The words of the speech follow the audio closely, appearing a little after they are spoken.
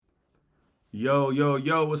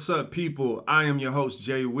Yo, what's up, people? I am your host,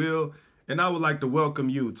 Jay Will, and I would like to welcome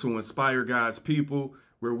you to Inspire God's People,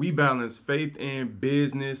 where we balance faith and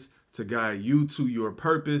business to guide you to your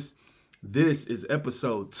purpose. This is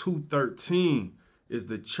episode 213, is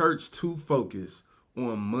the church to focus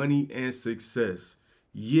on money and success.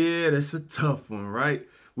 Yeah, that's a tough one, right?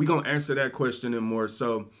 We're going to answer that question and more.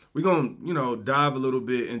 So we're going to, dive a little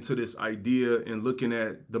bit into this idea and looking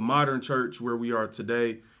at the modern church where we are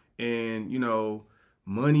today and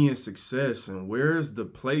money and success, and where's the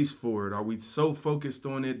place for it? Are we so focused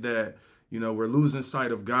on it that we're losing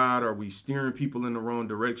sight of God? Are we steering people in the wrong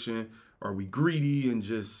direction? Are we greedy and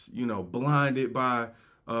just blinded by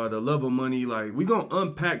the love of money? Like, we're gonna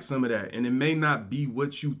unpack some of that, and it may not be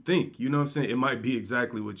what you think. You know what I'm saying? It might be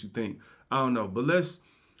exactly what you think. I don't know, but let's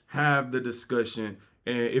have the discussion.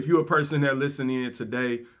 And if you're a person that listening in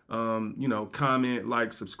today, comment,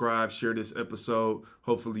 like, subscribe, share this episode.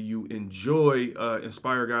 Hopefully you enjoy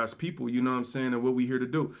Inspire God's People, you know what I'm saying, and what we here to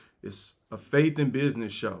do. It's a faith and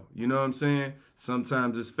business show, you know what I'm saying?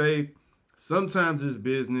 Sometimes it's faith, sometimes it's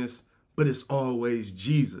business, but it's always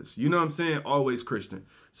Jesus, you know what I'm saying? Always Christian.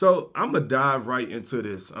 So I'm going to dive right into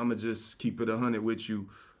this. I'm going to just keep it 100 with you.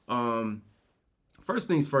 First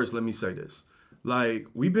things first, let me say this. Like,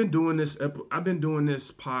 we've been doing this, I've been doing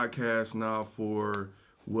this podcast now for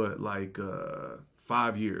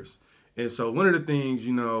 5 years. And so one of the things,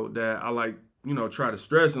 that I like, try to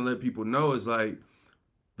stress and let people know is like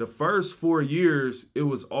the first 4 years, it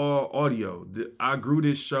was all audio. I grew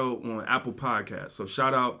this show on Apple Podcasts. So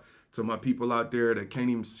shout out to my people out there that can't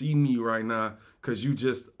even see me right now because you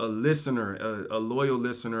just a listener, a loyal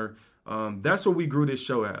listener. That's what we grew this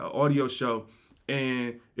show at, an audio show.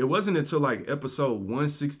 And it wasn't until like episode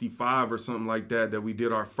 165 or something like that we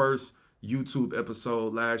did our first YouTube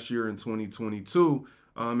episode last year in 2022.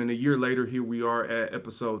 And a year later, here we are at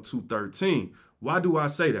episode 213. Why do I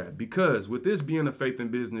say that? Because with this being a faith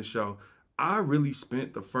and business show, I really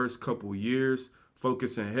spent the first couple years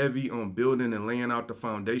focusing heavy on building and laying out the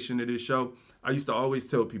foundation of this show. I used to always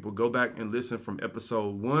tell people, go back and listen from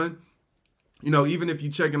episode 1. Even if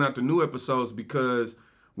you're checking out the new episodes, because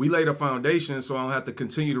we laid a foundation so I don't have to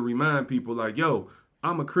continue to remind people like, yo,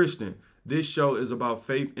 I'm a Christian. This show is about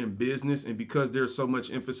faith and business. And because there's so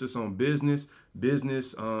much emphasis on business,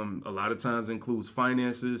 a lot of times includes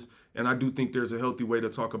finances. And I do think there's a healthy way to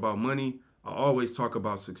talk about money. I always talk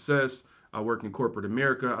about success. I work in corporate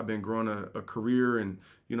America. I've been growing a career and,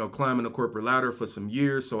 climbing the corporate ladder for some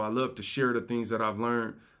years. So I love to share the things that I've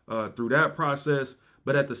learned through that process.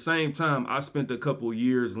 But at the same time, I spent a couple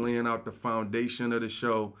years laying out the foundation of the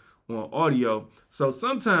show on audio. So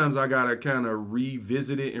sometimes I got to kind of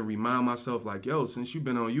revisit it and remind myself like, yo, since you've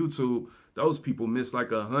been on YouTube, those people missed like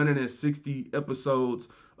 160 episodes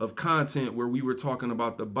of content where we were talking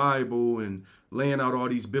about the Bible and laying out all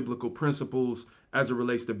these biblical principles as it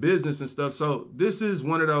relates to business and stuff. So this is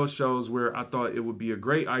one of those shows where I thought it would be a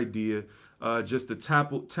great idea just to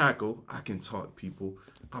tackle. I can talk, people.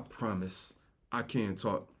 I promise. I can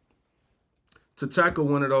talk. To tackle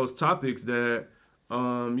one of those topics that,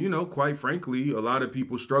 quite frankly, a lot of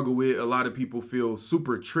people struggle with, a lot of people feel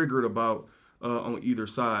super triggered about on either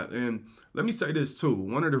side. And let me say this too.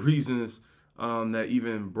 One of the reasons that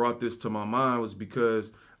even brought this to my mind was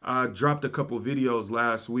because I dropped a couple videos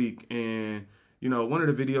last week, and one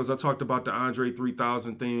of the videos I talked about the Andre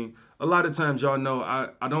 3000 thing. A lot of times, y'all know,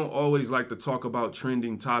 I don't always like to talk about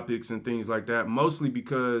trending topics and things like that, mostly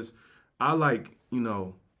because I like,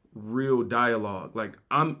 real dialogue. Like,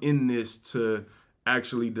 I'm in this to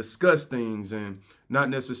actually discuss things and not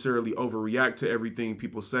necessarily overreact to everything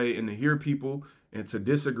people say, and to hear people and to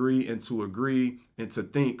disagree and to agree and to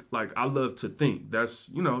think. Like, I love to think. That's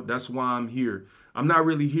why I'm here. I'm not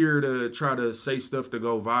really here to try to say stuff to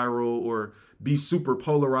go viral or be super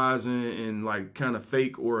polarizing and like kind of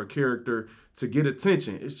fake or a character to get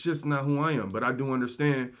attention. It's just not who I am. But I do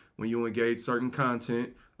understand when you engage certain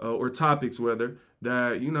content or topics, whether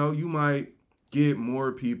that, you might get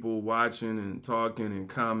more people watching and talking and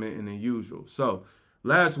commenting than usual. So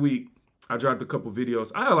last week, I dropped a couple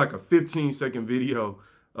videos. I had like a 15-second video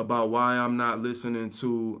about why I'm not listening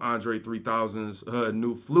to Andre 3000's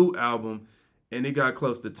new Flute album. And it got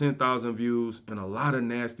close to 10,000 views and a lot of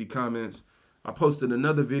nasty comments. I posted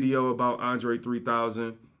another video about Andre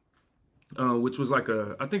 3000, which was I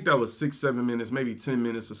think that was 6-7 minutes, maybe 10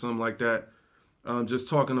 minutes or something like that. Just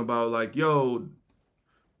talking about like, yo,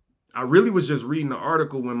 I really was just reading the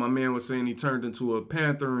article when my man was saying he turned into a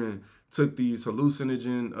panther and took these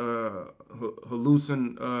hallucinogens.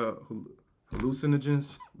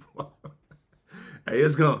 Hey,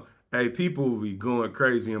 Hey, people will be going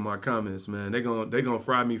crazy in my comments, man. They gonna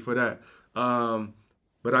fry me for that.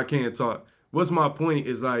 But I can't talk. What's my point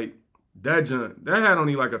is like that junk that had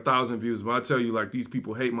only like 1,000 views, but I tell you, like these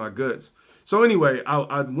people hate my guts. So anyway,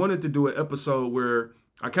 I wanted to do an episode where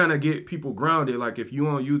I kind of get people grounded. Like if you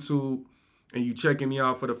on YouTube and you checking me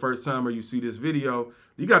out for the first time or you see this video,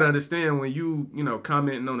 you got to understand when you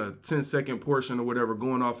commenting on a 10-second portion or whatever,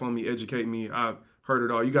 going off on me, educate me. I heard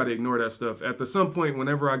it all. You got to ignore that stuff. At some point,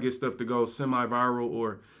 whenever I get stuff to go semi-viral,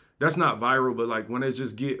 or that's not viral, but like when it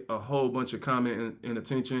just get a whole bunch of comment and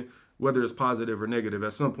attention, whether it's positive or negative,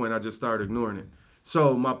 at some point I just start ignoring it.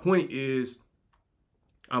 So my point is,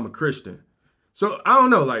 I'm a Christian. So I don't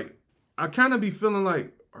know, like I kind of be feeling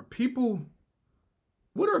like,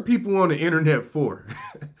 what are people on the internet for?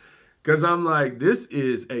 Because I'm like, this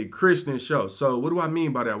is a Christian show. So what do I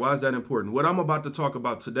mean by that? Why is that important? What I'm about to talk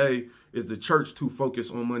about today is the church to focus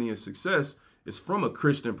on money and success is from a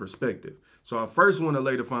Christian perspective. So I first want to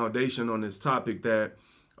lay the foundation on this topic that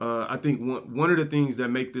I think one of the things that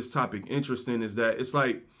make this topic interesting is that it's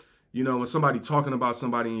like, when somebody talking about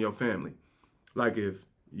somebody in your family, like if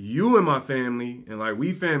you and my family and like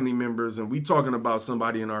we family members and we talking about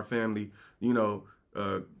somebody in our family,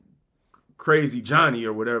 Crazy Johnny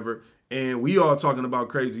or whatever, and we all talking about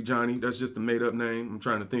Crazy Johnny. That's just a made up name. I'm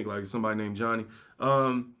trying to think like somebody named Johnny.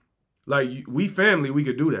 Like we family, we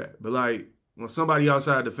could do that. But like when somebody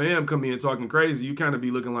outside the fam come in talking crazy, you kind of be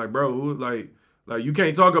looking like, bro, like you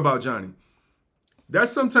can't talk about Johnny.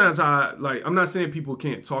 That's sometimes how I'm not saying people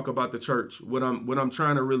can't talk about the church. What I'm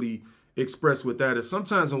trying to really express with that is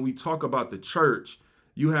sometimes when we talk about the church,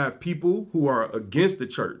 you have people who are against the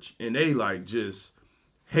church and they like just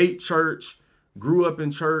hate church, grew up in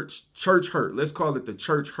church hurt. Let's call it the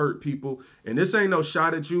church hurt people. And this ain't no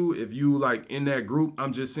shot at you if you like in that group.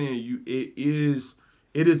 I'm just saying it is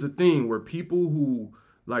a thing where people who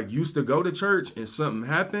like used to go to church and something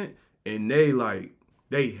happened and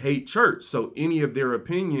they hate church. So any of their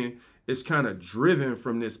opinion is kind of driven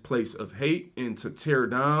from this place of hate and to tear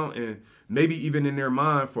down, and maybe even in their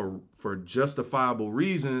mind for justifiable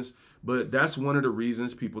reasons. But that's one of the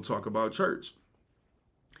reasons people talk about church.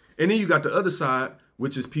 And then you got the other side,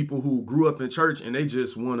 which is people who grew up in church and they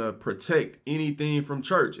just want to protect anything from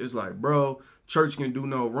church. It's like, bro, church can do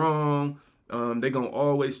no wrong. They going to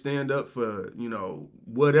always stand up for,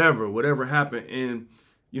 whatever happened. And,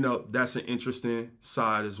 that's an interesting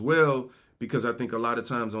side as well, because I think a lot of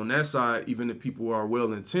times on that side, even if people are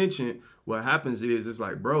well-intentioned, what happens is it's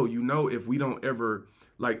like, bro, if we don't ever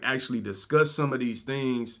like actually discuss some of these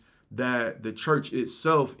things, that the church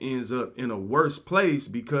itself ends up in a worse place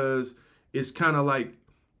because it's kind of like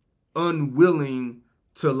unwilling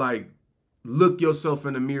to like look yourself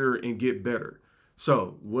in the mirror and get better.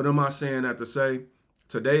 So what am I saying that to say?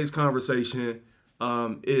 Today's conversation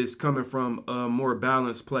is coming from a more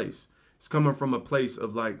balanced place. It's coming from a place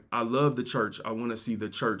of like, I love the church. I want to see the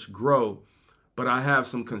church grow, but I have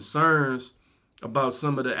some concerns about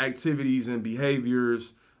some of the activities and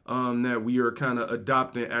behaviors that we are kind of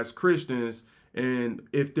adopting as Christians. And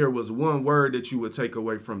if there was one word that you would take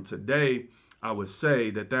away from today, I would say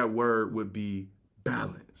that word would be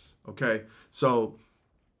balance. Okay. So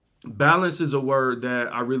balance is a word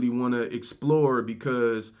that I really want to explore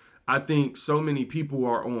because I think so many people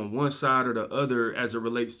are on one side or the other as it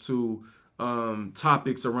relates to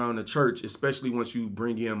topics around the church, especially once you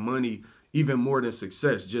bring in money, even more than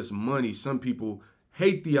success, just money. Some people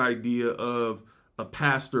hate the idea of a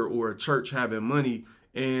pastor or a church having money,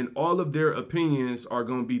 and all of their opinions are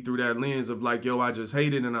going to be through that lens of like, yo, I just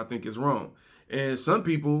hate it and I think it's wrong. And some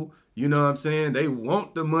people, they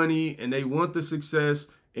want the money and they want the success,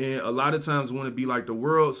 and a lot of times want to be like the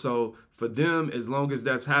world. So for them, as long as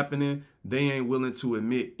that's happening, they ain't willing to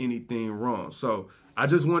admit anything wrong. So I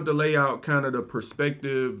just want to lay out kind of the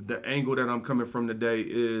perspective. The angle that I'm coming from today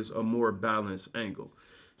is a more balanced angle.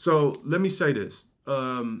 So let me say this.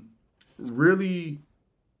 Really,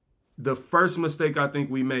 the first mistake I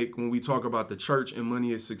think we make when we talk about the church and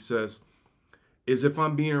money and success is, if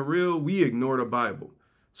I'm being real, we ignore the Bible.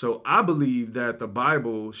 So I believe that the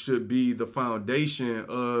Bible should be the foundation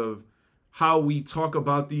of how we talk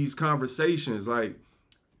about these conversations. Like,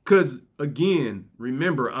 because again,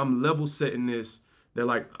 remember, I'm level setting this that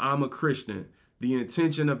like I'm a Christian. The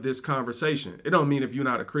intention of this conversation, it don't mean if you're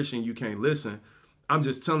not a Christian, you can't listen. I'm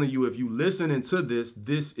just telling you, if you listening to this,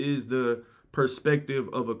 this is the perspective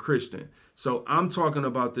of a Christian. So I'm talking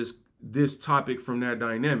about this topic from that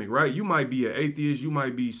dynamic, right? You might be an atheist, you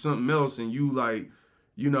might be something else, and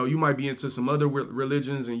you you know, you might be into some other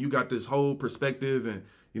religions and you got this whole perspective. And,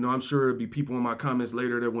 you know, I'm sure it'll be people in my comments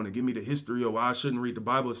later that want to give me the history of why I shouldn't read the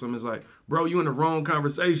Bible. Something's like, bro, you in the wrong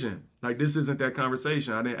conversation. Like, this isn't that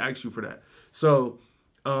conversation. I didn't ask you for that. So,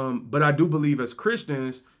 but I do believe as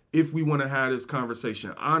Christians, if we want to have this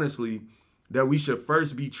conversation honestly, that we should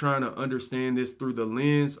first be trying to understand this through the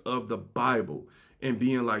lens of the Bible and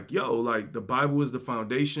being like, yo, like the Bible is the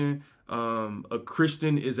foundation. A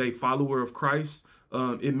Christian is a follower of Christ.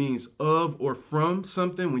 It means of or from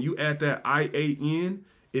something. When you add that IAN,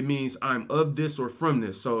 it means I'm of this or from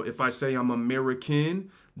this. So if I say I'm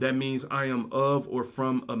American, that means I am of or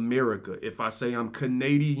from America. If I say I'm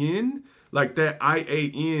Canadian, like that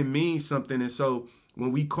IAN means something. And so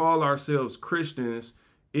when we call ourselves Christians,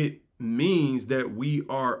 it means that we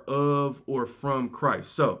are of or from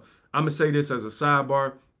Christ. So I'm going to say this as a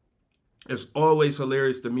sidebar. It's always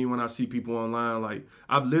hilarious to me when I see people online. Like,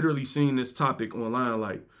 I've literally seen this topic online.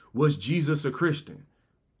 Like, was Jesus a Christian?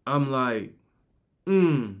 I'm like,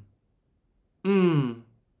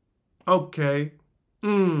 okay.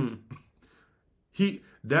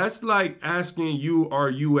 That's like asking you, are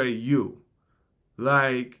you a you?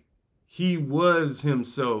 Like, he was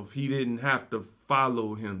himself. He didn't have to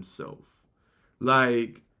follow himself.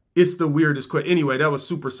 Like, it's the weirdest question. Anyway, that was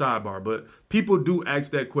super sidebar, but people do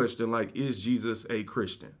ask that question, like, is Jesus a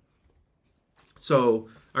Christian? So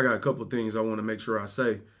I got a couple things I want to make sure I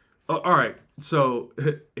say. All right. So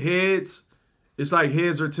heads, it's like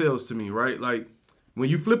heads or tails to me, right? Like when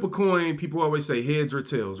you flip a coin, people always say heads or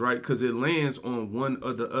tails, right? Because it lands on one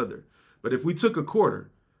or the other. But if we took a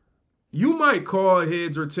quarter, you might call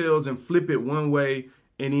heads or tails and flip it one way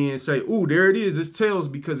and then say, ooh, there it is. It's tails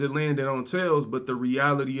because it landed on tails. But the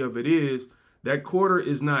reality of it is that quarter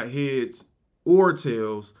is not heads or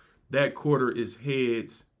tails. That quarter is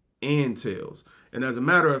heads and tails. And as a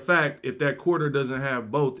matter of fact, if that quarter doesn't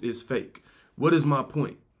have both, it's fake. What is my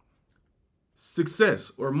point?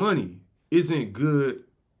 Success or money isn't good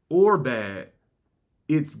or bad.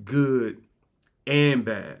 It's good and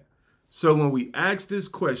bad. So when we ask this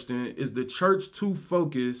question, is the church too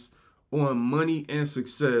focused on money and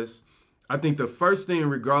success? I think the first thing,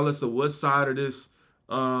 regardless of what side of this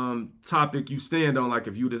topic you stand on, like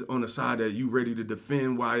if you just on the side that you ready to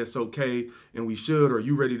defend why it's okay and we should, or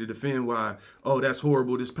you ready to defend why, oh, that's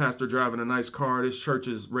horrible, this pastor driving a nice car, this church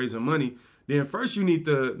is raising money, then first you need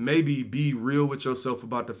to maybe be real with yourself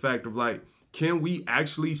about the fact of like, can we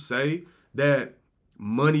actually say that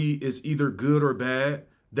money is either good or bad?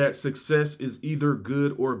 That success is either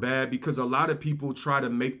good or bad? Because a lot of people try to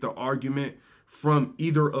make the argument from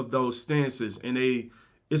either of those stances. And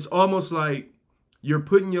it's almost like you're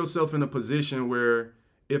putting yourself in a position where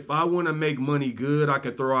if I want to make money good, I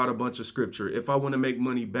could throw out a bunch of scripture. If I want to make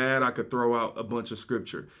money bad, I could throw out a bunch of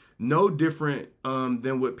scripture. No different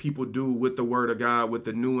than what people do with the word of God, with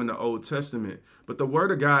the New and the Old Testament. But the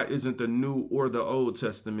word of God isn't the New or the Old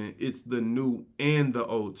Testament. It's the New and the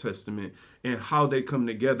Old Testament and how they come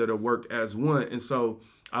together to work as one. And so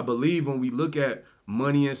I believe when we look at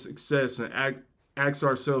money and success and ask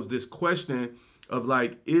ourselves this question of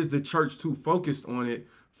like, is the church too focused on it?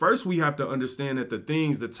 First, we have to understand that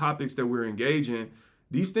the topics that we're engaging,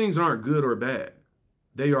 these things aren't good or bad.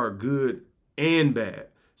 They are good and bad.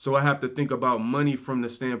 So I have to think about money from the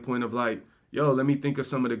standpoint of like, yo, let me think of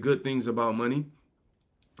some of the good things about money.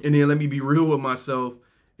 And then let me be real with myself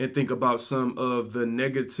and think about some of the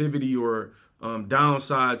negativity or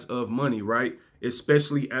downsides of money, right?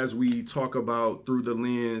 Especially as we talk about through the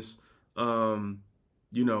lens, of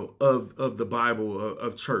the Bible,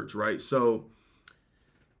 of church, right? So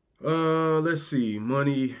let's see,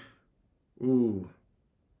 money. Ooh.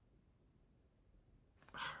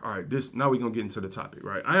 All right, now we're going to get into the topic,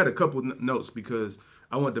 right? I had a couple notes because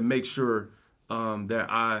I wanted to make sure that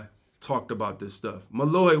I talked about this stuff.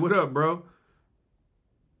 Malloy, what up, bro?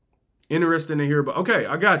 Interesting to hear, but okay,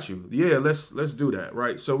 I got you. Yeah, let's do that,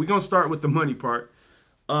 right? So we're going to start with the money part.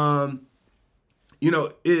 It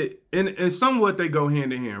and somewhat they go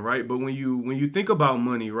hand in hand, right? But when you think about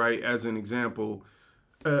money, right, as an example,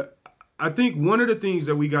 I think one of the things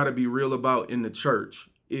that we got to be real about in the church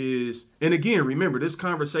is, and again, remember, this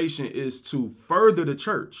conversation is to further the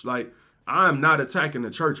church. Like, I'm not attacking the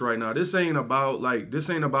church right now. This ain't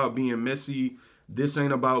about being messy. This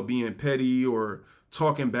ain't about being petty or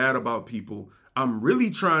talking bad about people. I'm really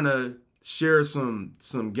trying to share some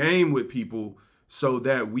game with people so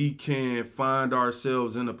that we can find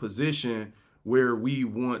ourselves in a position where we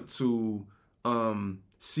want to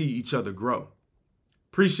see each other grow.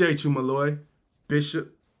 Appreciate you, Malloy.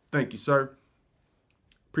 Bishop, thank you, sir.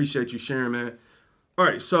 Appreciate you sharing, man. All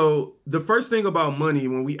right, so the first thing about money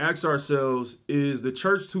when we ask ourselves is the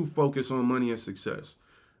church too focused on money and success?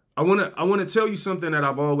 I want to tell you something that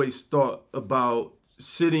I've always thought about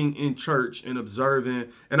sitting in church and observing,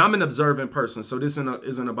 and I'm an observant person, so this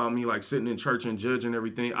isn't about me like sitting in church and judging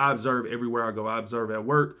everything. I observe everywhere I go. I observe at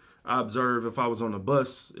work. I observe if I was on a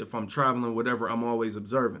bus, if I'm traveling, whatever. I'm always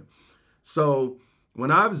observing. So when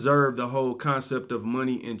I observe the whole concept of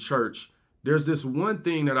money in church, there's this one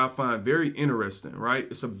thing that I find very interesting, right?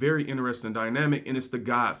 It's a very interesting dynamic, and it's the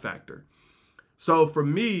God factor. So for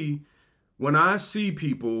me, when I see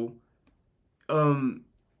people um,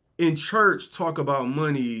 in church talk about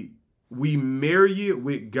money, we marry it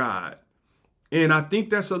with God. And I think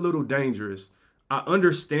that's a little dangerous. I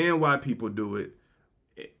understand why people do it,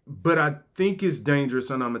 but I think it's dangerous,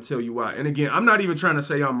 and I'm gonna tell you why. And again, I'm not even trying to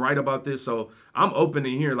say I'm right about this, so I'm open to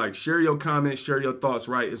hear. Like, share your comments, share your thoughts,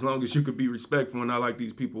 right? As long as you could be respectful, and I like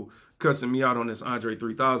these people cussing me out on this Andre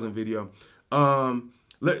 3000 video.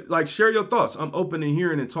 Like, share your thoughts. I'm open to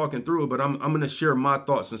hearing and talking through it, but I'm gonna share my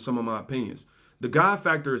thoughts and some of my opinions. The God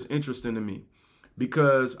factor is interesting to me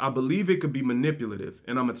because I believe it could be manipulative,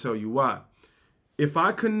 and I'm gonna tell you why. If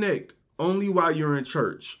I connect only while you're in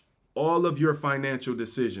church all of your financial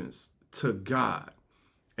decisions to God,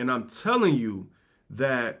 and I'm telling you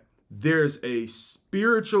that there's a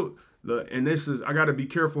spiritual, and this is, I got to be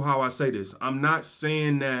careful how I say this. I'm not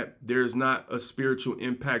saying that there's not a spiritual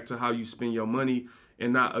impact to how you spend your money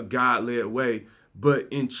and not a God-led way, but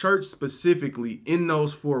in church specifically, in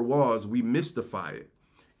those four walls, we mystify it.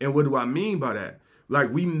 And what do I mean by that?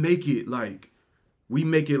 Like, we make it like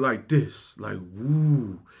this, like,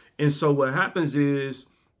 woo. And so what happens is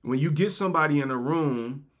when you get somebody in a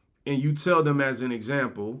room and you tell them as an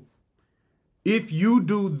example, if you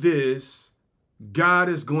do this, God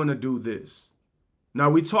is going to do this. Now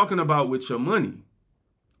we're talking about with your money.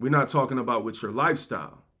 We're not talking about with your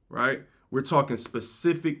lifestyle, right? We're talking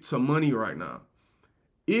specific to money right now.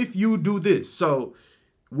 If you do this, so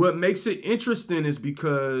what makes it interesting is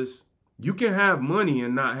because you can have money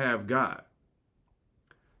and not have God.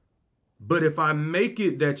 But if I make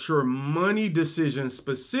it that your money decisions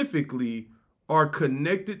specifically are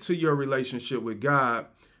connected to your relationship with God,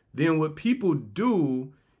 then what people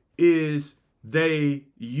do is they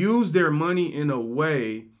use their money in a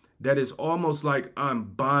way that is almost like I'm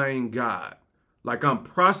buying God, like I'm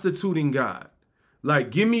prostituting God.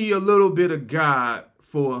 Like, give me a little bit of God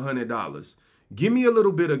for $100. Give me a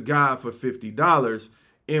little bit of God for $50.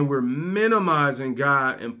 And we're minimizing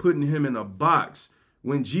God and putting him in a box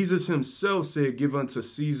when Jesus himself said, give unto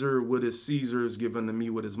Caesar what is Caesar's, give unto me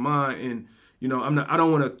what is mine. And, you know, I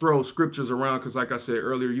don't want to throw scriptures around because, like I said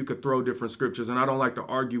earlier, you could throw different scriptures, and I don't like to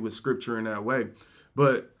argue with scripture in that way.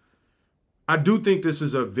 But I do think this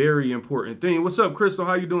is a very important thing. What's up, Crystal?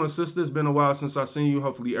 How you doing, sister? It's been a while since I've seen you.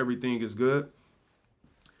 Hopefully everything is good.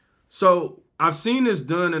 So I've seen this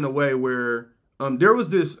done in a way where there was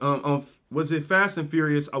this, was it Fast and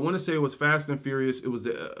Furious? I want to say it was Fast and Furious. It was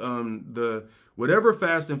the whatever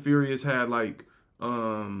Fast and Furious had, like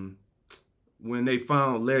when they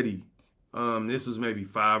found Letty. This was maybe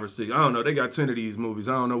 5 or 6. I don't know. They got 10 of these movies.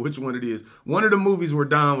 I don't know which one it is. One of the movies where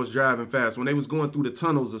Don was driving fast when they was going through the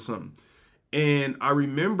tunnels or something. And I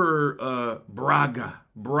remember Braga.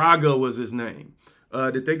 Braga was his name.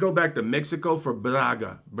 Did they go back to Mexico for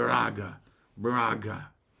Braga? Braga.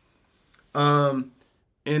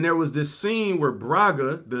 And there was this scene where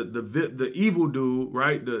Braga, the evil dude,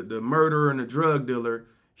 right, the murderer and the drug dealer,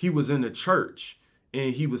 he was in the church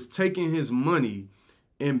and he was taking his money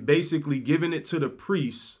and basically giving it to the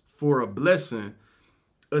priests for a blessing,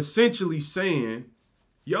 essentially saying,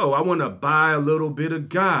 yo, I want to buy a little bit of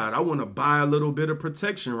God. I want to buy a little bit of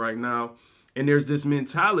protection right now. And there's this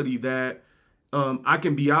mentality that I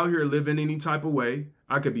can be out here living any type of way.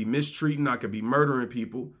 I could be mistreating, I could be murdering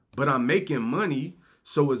people, but I'm making money.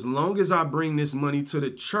 So as long as I bring this money to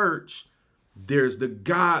the church, there's the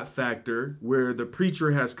God factor where the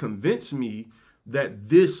preacher has convinced me that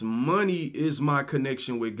this money is my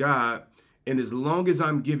connection with God. And as long as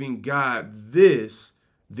I'm giving God this,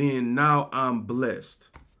 then now I'm blessed.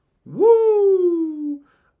 Woo!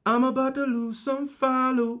 I'm about to lose some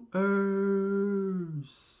followers.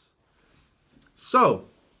 So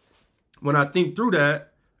when I think through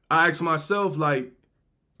that, I ask myself, like,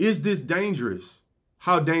 is this dangerous?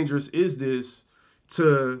 How dangerous is this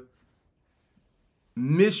to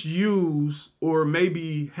misuse or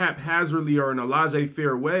maybe haphazardly or in a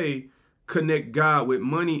laissez-faire way connect God with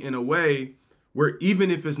money in a way where even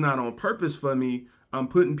if it's not on purpose for me, I'm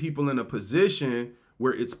putting people in a position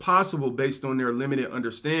where it's possible, based on their limited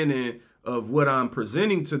understanding of what I'm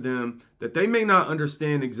presenting to them, that they may not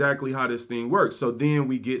understand exactly how this thing works. So then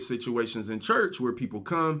we get situations in church where people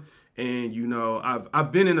come and, you know,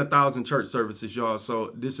 I've been in 1,000 church services, y'all.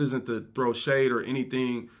 So this isn't to throw shade or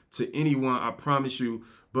anything to anyone, I promise you.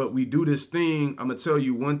 But we do this thing. I'm going to tell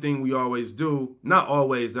you one thing we always do, not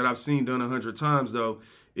always, that I've seen done 100 times though,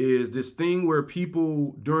 is this thing where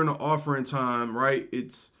people during the offering time, right?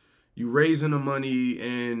 It's you raising the money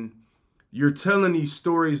and you're telling these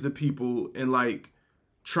stories to people and like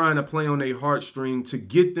trying to play on their heartstring to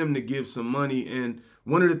get them to give some money. And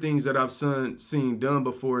one of the things that I've seen done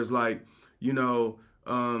before is like, you know,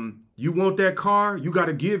 you want that car? You got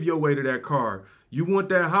to give your way to that car. You want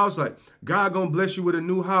that house? Like, God gonna bless you with a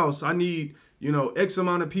new house. I need, you know, X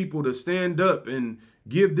amount of people to stand up and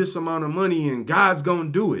give this amount of money and God's gonna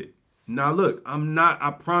do it. Now, look,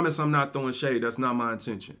 I promise I'm not throwing shade. That's not my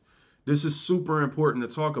intention. This is super important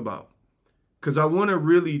to talk about because I want to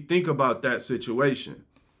really think about that situation.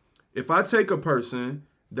 If I take a person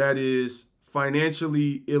that is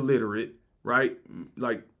financially illiterate, right?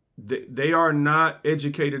 Like they are not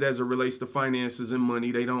educated as it relates to finances and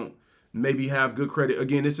money. They don't maybe have good credit.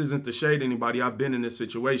 Again, this isn't to shade anybody. I've been in this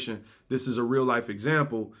situation. This is a real life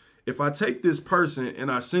example. If I take this person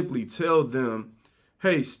and I simply tell them,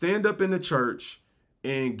 hey, stand up in the church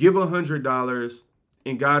and give $100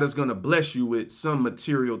 and God is going to bless you with some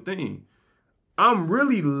material thing, I'm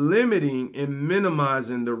really limiting and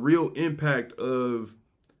minimizing the real impact of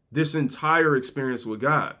this entire experience with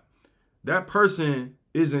God. That person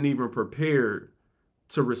isn't even prepared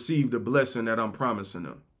to receive the blessing that I'm promising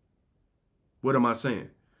them. What am I saying?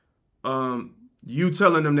 You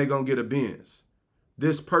telling them they're going to get a Benz.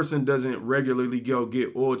 This person doesn't regularly go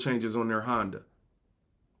get oil changes on their Honda.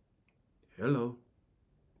 Hello.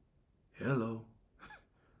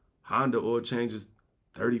 Honda oil changes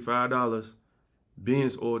 $35.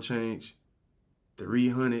 Benz oil change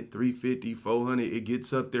 $300, $350, $400. It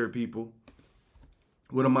gets up there, people.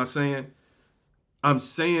 What am I saying? I'm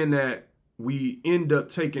saying that we end up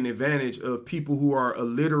taking advantage of people who are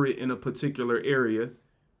illiterate in a particular area,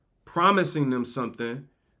 promising them something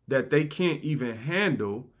that they can't even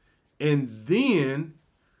handle. And then,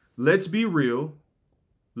 let's be real.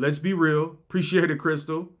 Appreciate it,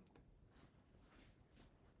 Crystal.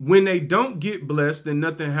 When they don't get blessed and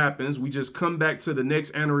nothing happens, we just come back to the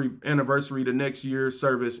next anniversary, the next year's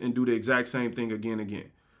service, and do the exact same thing again.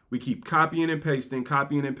 We keep copying and pasting,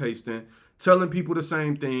 telling people the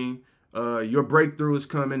same thing. Your breakthrough is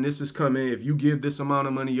coming. This is coming. If you give this amount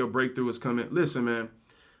of money, your breakthrough is coming. Listen, man,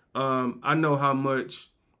 I know how much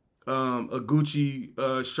a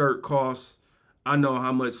Gucci shirt costs. I know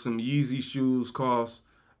how much some Yeezy shoes cost.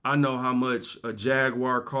 I know how much a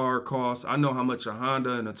Jaguar car costs. I know how much a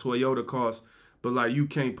Honda and a Toyota costs. But like, you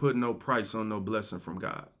can't put no price on no blessing from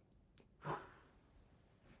God.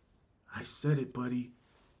 I said it, buddy.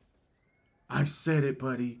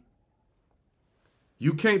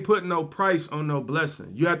 You can't put no price on no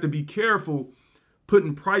blessing. You have to be careful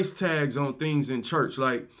putting price tags on things in church.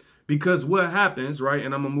 Like, because what happens, right?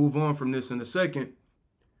 And I'm going to move on from this in a second.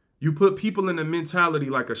 You put people in a mentality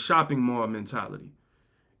like a shopping mall mentality.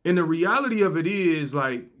 And the reality of it is,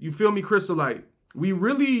 like, you feel me, Crystal? Like, we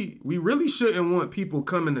really shouldn't want people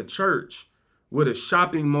coming to church with a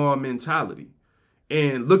shopping mall mentality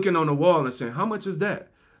and looking on the wall and saying, how much is that?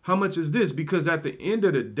 How much is this? Because at the end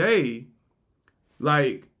of the day,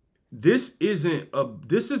 like, this is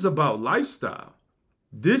about lifestyle.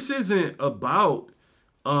 This isn't about,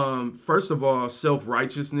 first of all,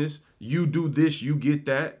 self-righteousness. You do this, you get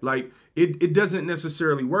that. Like, it doesn't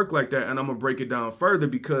necessarily work like that. And I'm going to break it down further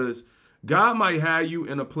because God might have you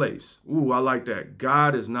in a place. Ooh, I like that.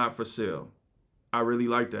 God is not for sale. I really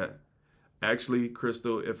like that. Actually,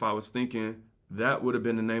 Crystal, if I was thinking, that would have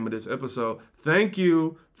been the name of this episode. Thank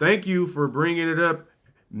you. Thank you for bringing it up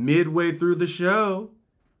midway through the show.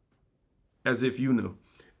 As if you knew.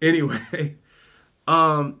 Anyway,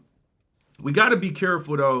 we got to be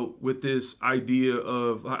careful, though, with this idea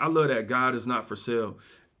of, I love that God is not for sale.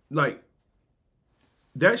 Like,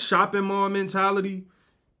 that shopping mall mentality,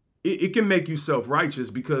 it can make you self-righteous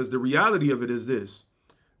because the reality of it is this.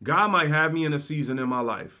 God might have me in a season in my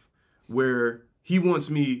life where he wants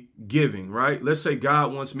me giving, right? Let's say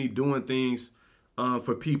God wants me doing things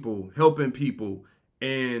for people, helping people,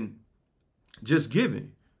 and just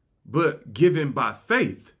giving, but giving by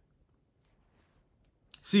faith.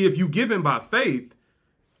 See, if you giving by faith,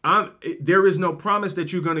 there is no promise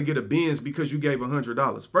that you're going to get a Benz because you gave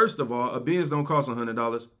 $100. First of all, a Benz don't cost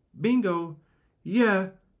 $100. Bingo. Yeah,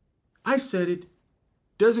 I said it.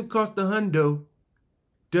 Doesn't cost a hundo.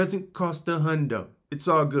 It's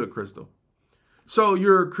all good, Crystal. So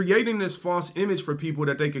you're creating this false image for people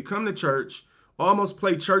that they could come to church, almost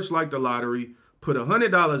play church like the lottery, put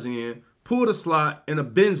 $100 in, pull the slot, and a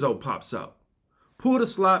benzo pops out. Pull the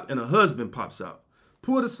slot and a husband pops out.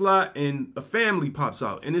 Pull the slot and a family pops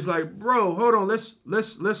out. And it's like, bro, hold on,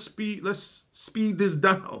 let's speed this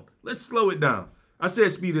down. Let's slow it down. I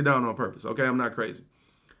said speed it down on purpose. Okay, I'm not crazy.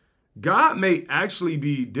 God may actually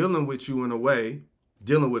be dealing with you in a way,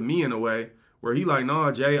 dealing with me in a way, where he like,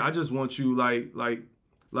 no, Jay, I just want you like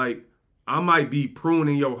I might be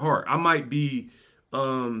pruning your heart. I might be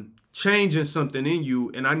changing something in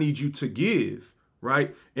you, and I need you to give,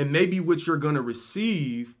 right? And maybe what you're going to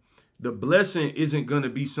receive, the blessing isn't going to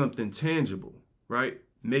be something tangible, right?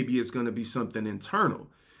 Maybe it's going to be something internal.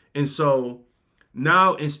 And so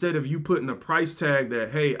now, instead of you putting a price tag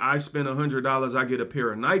that, hey, I spend $100, I get a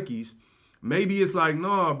pair of Nikes, maybe it's like,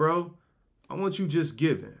 no, bro, I want you just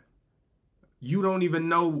giving. You don't even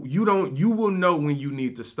know, you will know when you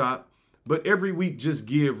need to stop, but every week just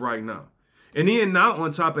give right now. And then now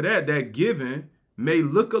on top of that, that giving may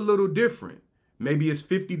look a little different. Maybe it's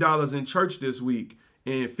 $50 in church this week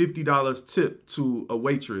and $50 tip to a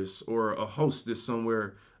waitress or a hostess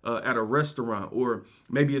somewhere at a restaurant, or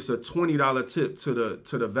maybe it's a $20 tip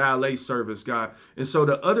to the valet service guy. And so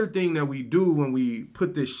the other thing that we do when we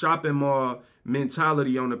put this shopping mall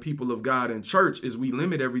mentality on the people of God in church is we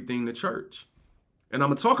limit everything to church. And I'm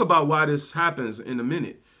going to talk about why this happens in a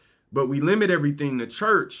minute. But we limit everything to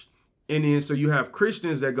church. And then so you have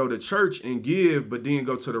Christians that go to church and give, but then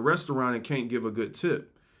go to the restaurant and can't give a good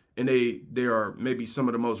tip. And they are maybe some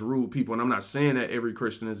of the most rude people. And I'm not saying that every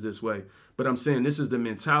Christian is this way, but I'm saying this is the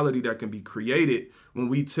mentality that can be created when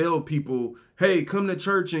we tell people, hey, come to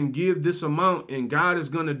church and give this amount and God is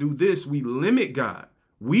going to do this. We limit God.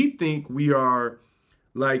 We think we are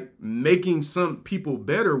like making some people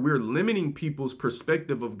better. We're limiting people's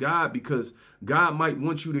perspective of God because God might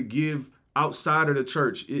want you to give outside of the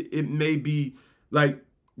church. It may be like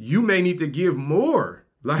you may need to give more.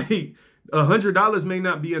 Like $100 may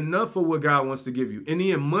not be enough for what God wants to give you. And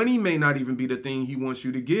then money may not even be the thing he wants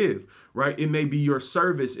you to give, right? It may be your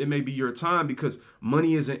service. It may be your time, because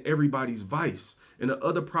money isn't everybody's vice. And the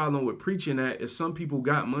other problem with preaching that is some people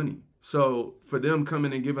got money. So for them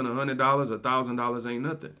coming and giving $100, $1,000 ain't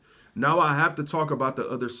nothing. Now I have to talk about the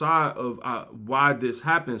other side of why this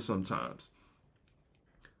happens sometimes.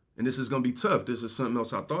 And this is going to be tough. This is something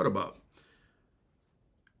else I thought about.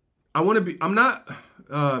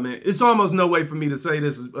 It's almost no way for me to say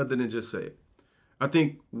this other than just say it. I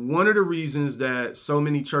think one of the reasons that so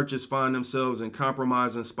many churches find themselves in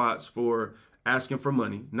compromising spots for asking for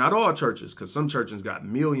money, not all churches, because some churches got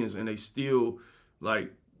millions and they still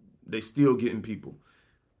getting people.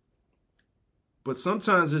 But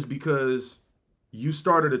sometimes it's because you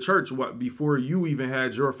started a church before you even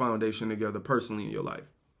had your foundation together personally in your life.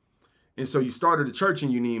 And so you started a church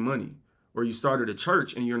and you need money. Or you started a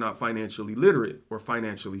church and you're not financially literate or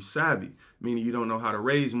financially savvy, meaning you don't know how to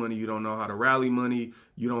raise money, you don't know how to rally money,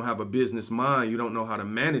 you don't have a business mind, you don't know how to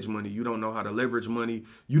manage money, you don't know how to leverage money,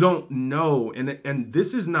 you don't know. And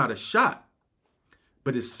this is not a shot,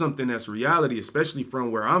 but it's something that's reality, especially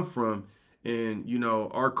from where I'm from. And,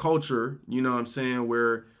 our culture, what I'm saying,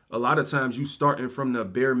 where a lot of times you starting from the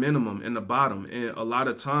bare minimum and the bottom. And a lot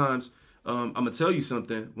of times, I'm going to tell you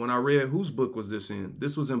something. When I read, whose book was this in?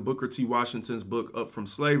 This was in Booker T. Washington's book, Up From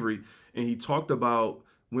Slavery. And he talked about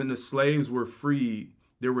when the slaves were freed,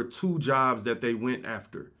 there were two jobs that they went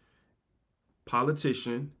after: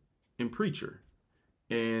 politician and preacher.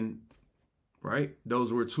 And right,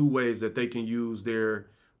 those were two ways that they can use their,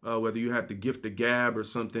 whether you have to gift a gab or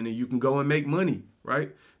something, and you can go and make money,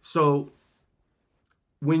 right? So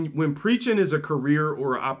when preaching is a career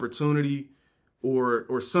or an opportunity,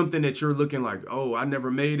 or something that you're looking like, oh, I never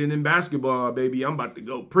made it in basketball, baby, I'm about to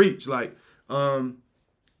go preach. Like,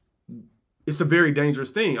 it's a very dangerous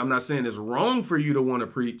thing. I'm not saying it's wrong for you to want to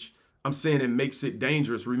preach. I'm saying it makes it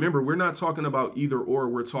dangerous. Remember, we're not talking about either or,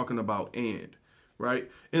 we're talking about and, right?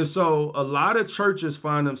 And so a lot of churches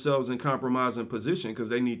find themselves in compromising position because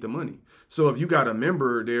they need the money. So if you got a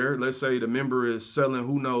member there, let's say the member is selling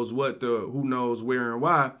who knows what, who knows where and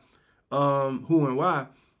why, who and why,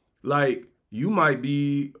 like, you might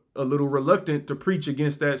be a little reluctant to preach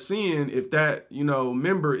against that sin if that,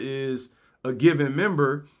 member is a given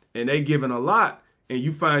member and they giving a lot, and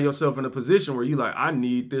you find yourself in a position where you like, I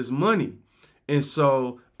need this money. And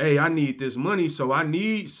so, hey, I need this money. So I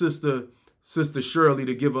need Sister Shirley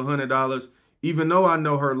to give $100, even though I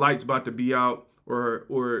know her light's about to be out or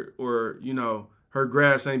her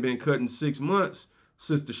grass ain't been cut in 6 months.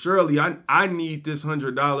 Sister Shirley, I need this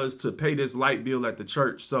 $100 to pay this light bill at the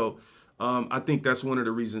church. So I think that's one of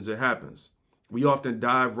the reasons it happens. We often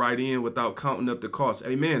dive right in without counting up the cost.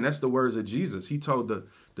 Amen. That's the words of Jesus. He told the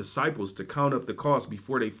disciples to count up the cost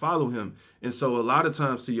before they follow him. And so a lot of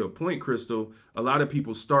times, to your point, Crystal, a lot of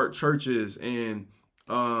people start churches and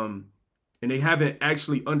they haven't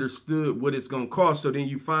actually understood what it's going to cost. So then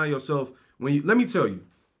you find yourself let me tell you,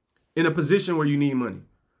 in a position where you need money.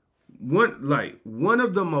 One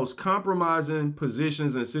of the most compromising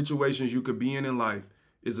positions and situations you could be in life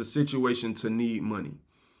is a situation to need money.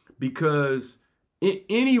 Because in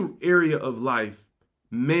any area of life,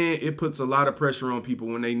 man, it puts a lot of pressure on people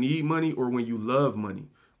when they need money or when you love money,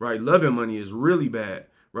 right? Loving money is really bad,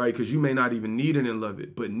 right? Because you may not even need it and love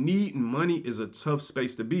it. But needing money is a tough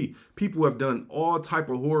space to be. People have done all type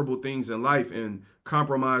of horrible things in life and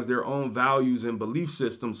compromised their own values and belief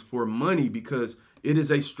systems for money because it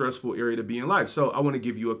is a stressful area to be in life. So I want to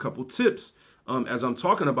give you a couple tips. As I'm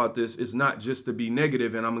talking about this, it's not just to be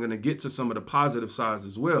negative, and I'm going to get to some of the positive sides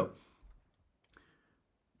as well.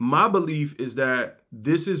 My belief is that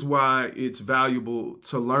this is why it's valuable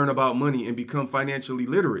to learn about money and become financially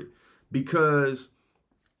literate. Because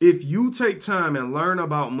if you take time and learn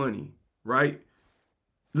about money, right?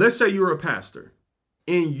 Let's say you're a pastor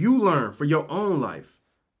and you learn for your own life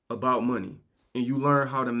about money and you learn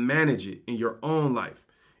how to manage it in your own life.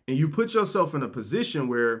 And you put yourself in a position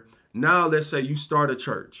where now, let's say you start a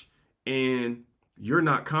church and you're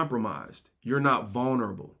not compromised. You're not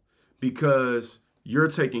vulnerable because you're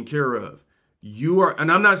taken care of. You are, and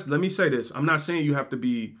let me say this. I'm not saying you have to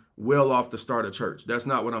be well off to start a church. That's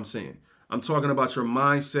not what I'm saying. I'm talking about your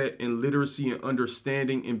mindset and literacy and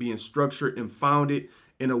understanding and being structured and founded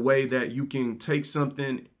in a way that you can take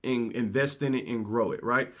something and invest in it and grow it,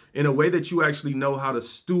 right? In a way that you actually know how to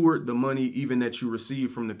steward the money even that you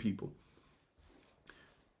receive from the people.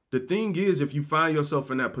 The thing is, if you find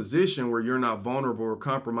yourself in that position where you're not vulnerable or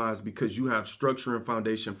compromised because you have structure and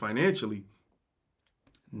foundation financially,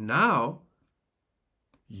 now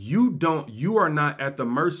you are not at the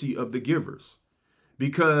mercy of the givers.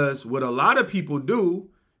 Because what a lot of people do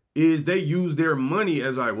is they use their money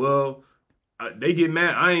as like, well, they get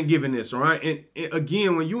mad. I ain't giving this. All right. And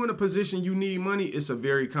again, when you're in a position you need money, it's a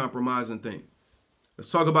very compromising thing.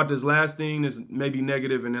 Let's talk about this last thing that's maybe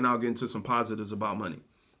negative, and then I'll get into some positives about money.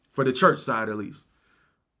 For the church side, at least.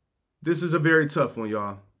 This is a very tough one,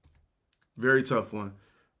 y'all. Very tough one.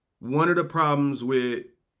 One of the problems with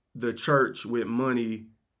the church with money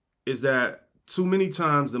is that too many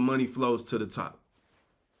times the money flows to the top.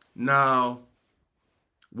 Now,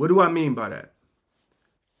 what do I mean by that?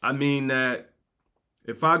 I mean that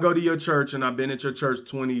if I go to your church and I've been at your church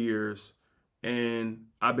 20 years and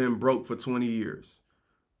I've been broke for 20 years,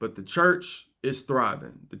 but the church is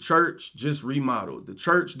thriving. The church just remodeled. The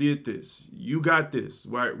church did this. You got this,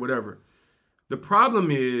 right? Whatever. The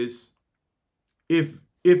problem is if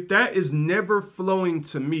that is never flowing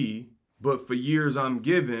to me, but for years I'm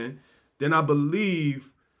giving, then I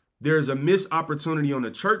believe there's a missed opportunity on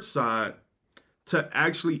the church side to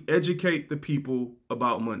actually educate the people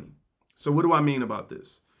about money. So what do I mean about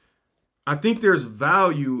this? I think there's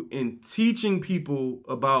value in teaching people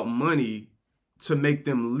about money to make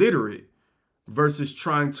them literate versus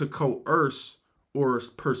trying to coerce or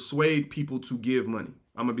persuade people to give money.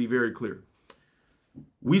 I'm going to be very clear.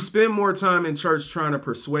 We spend more time in church trying to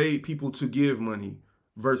persuade people to give money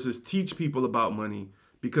versus teach people about money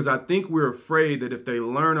because I think we're afraid that if they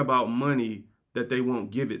learn about money, that they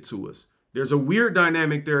won't give it to us. There's a weird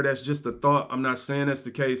dynamic there. That's just a thought. I'm not saying that's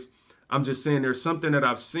the case. I'm just saying there's something that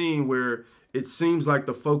I've seen where it seems like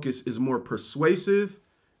the focus is more persuasive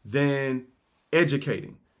than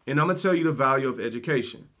educating. And I'm going to tell you the value of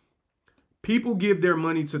education. People give their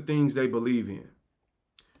money to things they believe in.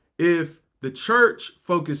 If the church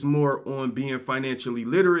focused more on being financially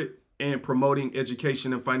literate and promoting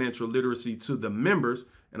education and financial literacy to the members,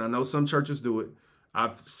 and I know some churches do it.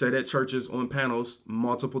 I've sat at churches on panels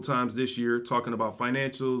multiple times this year talking about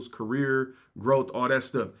financials, career, growth, all that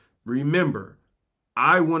stuff. Remember,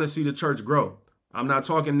 I want to see the church grow. I'm not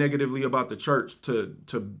talking negatively about the church to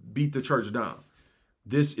beat the church down.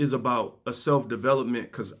 This is about a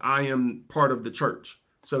self-development because I am part of the church.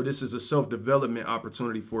 So this is a self-development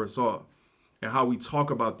opportunity for us all and how we talk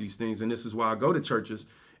about these things. And this is why I go to churches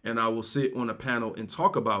and I will sit on a panel and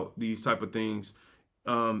talk about these type of things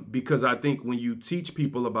because I think when you teach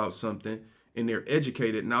people about something and they're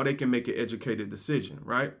educated, now they can make an educated decision,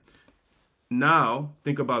 right? Now,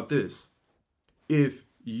 think about this. If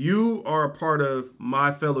you are a part of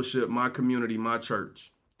my fellowship, my community, my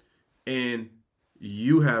church, and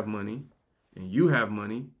you have money, and you have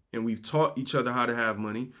money, and we've taught each other how to have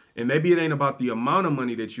money. And maybe it ain't about the amount of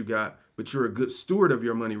money that you got, but you're a good steward of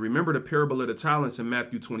your money. Remember the parable of the talents in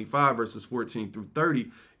Matthew 25, verses 14 through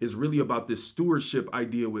 30 is really about this stewardship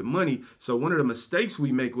idea with money. So one of the mistakes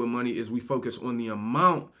we make with money is we focus on the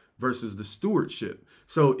amount versus the stewardship.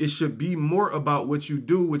 So it should be more about what you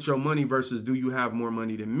do with your money versus do you have more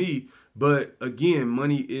money than me? But again,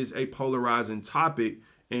 money is a polarizing topic,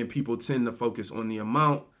 and people tend to focus on the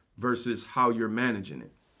amount versus how you're managing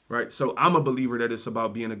it, right? So I'm a believer that it's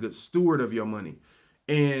about being a good steward of your money.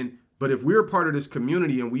 But if we're part of this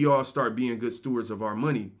community and we all start being good stewards of our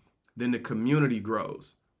money, then the community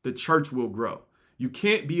grows. The church will grow. You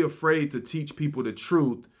can't be afraid to teach people the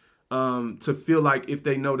truth, to feel like if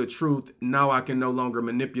they know the truth, now I can no longer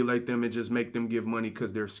manipulate them and just make them give money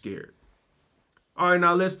because they're scared. All right,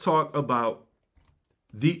 now let's talk about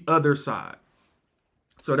the other side.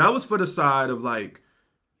 So that was for the side of like,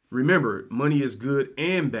 remember, money is good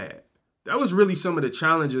and bad. That was really some of the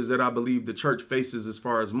challenges that I believe the church faces as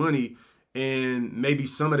far as money, and maybe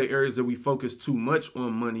some of the areas that we focus too much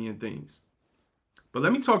on money and things. But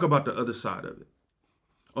let me talk about the other side of it.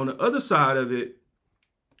 On the other side of it,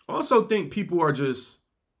 I also think people are just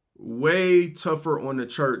way tougher on the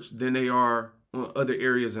church than they are on other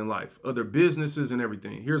areas in life, other businesses and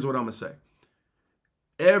everything. Here's what I'm going to say.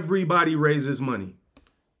 Everybody raises money.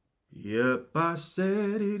 Yep, I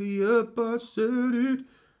said it. Yep, I said it.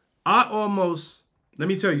 Let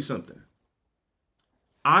me tell you something.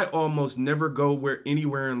 I almost never go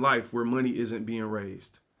anywhere in life where money isn't being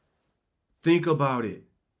raised. Think about it.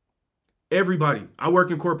 Everybody. I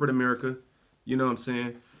work in corporate America. You know what I'm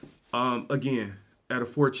saying? Again, at a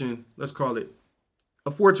Fortune, let's call it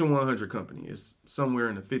a Fortune 100 company. It's somewhere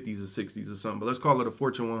in the 50s or 60s or something, but let's call it a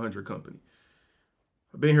Fortune 100 company.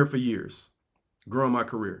 I've been here for years, growing my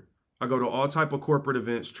career. I go to all type of corporate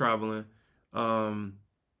events, traveling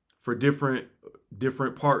for different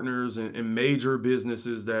partners and major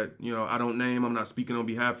businesses that, you know, I don't name. I'm not speaking on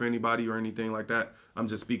behalf of anybody or anything like that. I'm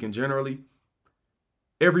just speaking generally.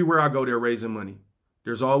 Everywhere I go, they're raising money.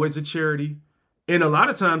 There's always a charity. And a lot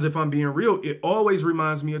of times, if I'm being real, it always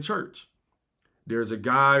reminds me of church. There's a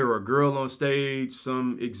guy or a girl on stage,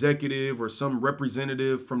 some executive or some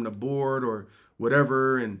representative from the board or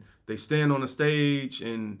whatever, and they stand on a stage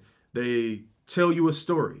and they tell you a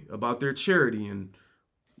story about their charity and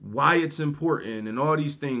why it's important and all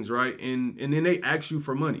these things, right? And then they ask you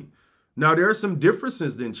for money. Now, there are some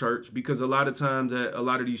differences in church because a lot of times at a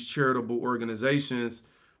lot of these charitable organizations,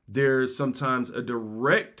 there's sometimes a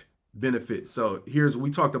direct benefit. So we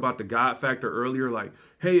talked about the God factor earlier, like,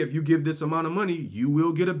 hey, if you give this amount of money, you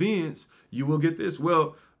will get a Benz, you will get this.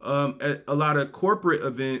 Well, at a lot of corporate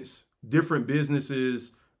events, different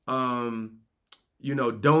businesses, donate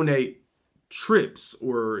trips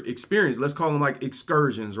or experience. Let's call them like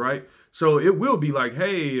excursions, right? So it will be like,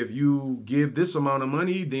 hey, if you give this amount of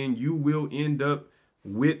money, then you will end up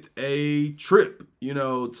with a trip,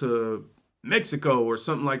 to Mexico or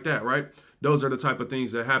something like that, right? Those are the type of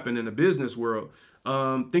things that happen in the business world.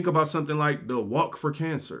 Think about something like the Walk for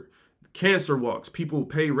Cancer. Cancer walks. People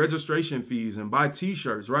pay registration fees and buy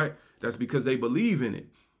t-shirts, right? That's because they believe in it.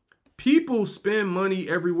 People spend money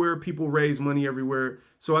everywhere. People raise money everywhere.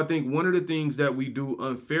 So I think one of the things that we do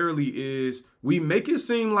unfairly is we make it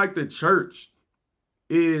seem like the church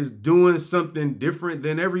is doing something different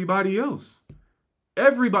than everybody else.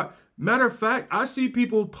 Everybody. Matter of fact, I see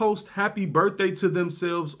people post happy birthday to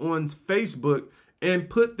themselves on Facebook and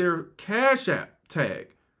put their Cash App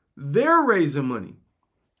tag. They're raising money.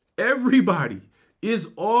 Everybody is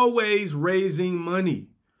always raising money.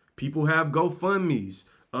 People have GoFundMe's.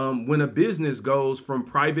 When a business goes from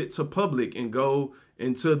private to public and go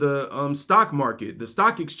into the stock market, the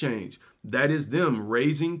stock exchange, that is them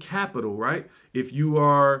raising capital, right? If you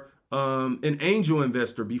are an angel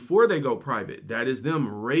investor before they go private, that is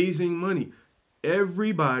them raising money.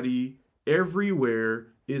 Everybody, everywhere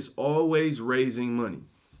is always raising money.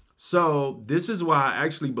 So this is why I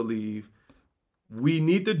actually believe we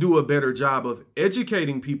need to do a better job of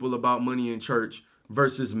educating people about money in church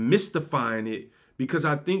versus mystifying it. Because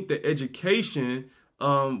I think the education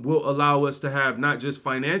will allow us to have not just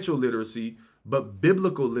financial literacy, but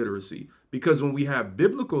biblical literacy. Because when we have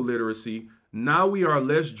biblical literacy, now we are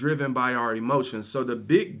less driven by our emotions. So the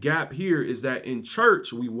big gap here is that in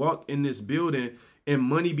church, we walk in this building and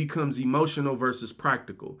money becomes emotional versus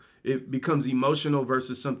practical. It becomes emotional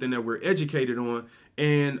versus something that we're educated on.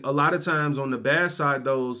 And a lot of times on the bad side,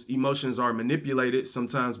 those emotions are manipulated,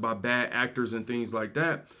 sometimes by bad actors and things like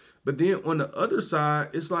that. But then on the other side,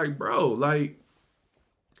 it's like, bro, like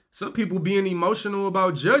some people being emotional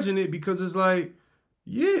about judging it because it's like,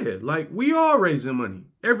 Yeah, like we all raising money.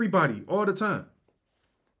 Everybody, all the time.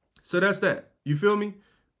 So that's that. You feel me?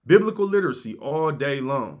 Biblical literacy all day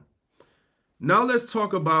long. Now let's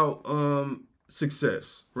talk about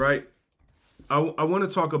success, right? I want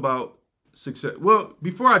to talk about success. Well,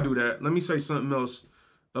 before I do that, let me say something else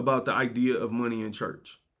about the idea of money in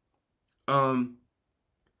church. Um,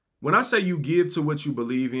 when I say you give to what you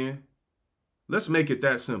believe in, let's make it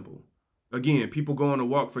that simple. Again, people go on a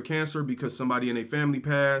walk for cancer because somebody in their family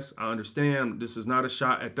passed. I understand this is not a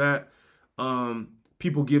shot at that.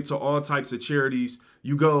 People give to all types of charities.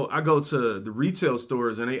 I go to the retail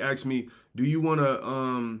stores and they ask me, do you want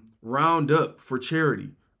to round up for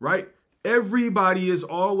charity? Right? Everybody is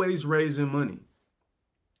always raising money.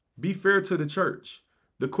 Be fair to the church.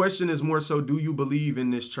 The question is more so, do you believe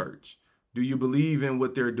in this church? Do you believe in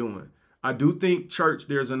what they're doing? I do think church,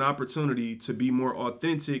 there's an opportunity to be more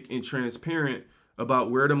authentic and transparent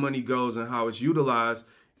about where the money goes and how it's utilized.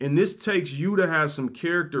 And this takes you to have some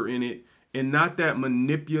character in it and not that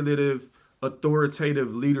manipulative,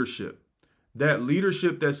 authoritative leadership. That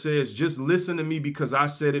leadership that says, just listen to me because I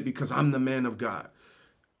said it because I'm the man of God.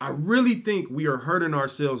 I really think we are hurting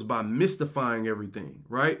ourselves by mystifying everything,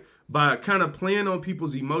 right? By kind of playing on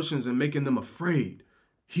people's emotions and making them afraid.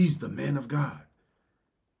 He's the man of God.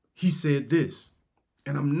 He said this.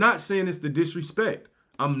 And I'm not saying this to disrespect.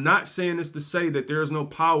 I'm not saying this to say that there's no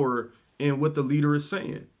power in what the leader is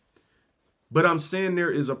saying. But I'm saying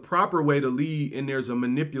there is a proper way to lead and there's a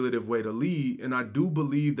manipulative way to lead. And I do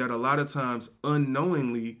believe that a lot of times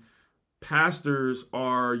unknowingly, pastors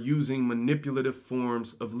are using manipulative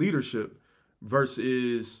forms of leadership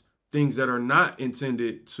versus things that are not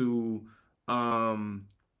intended to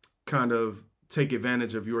kind of take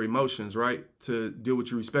advantage of your emotions, right? To deal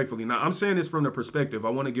with you respectfully. Now, I'm saying this from the perspective, I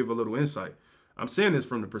want to give a little insight. I'm saying this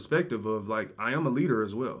from the perspective of like, I am a leader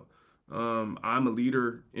as well. I'm a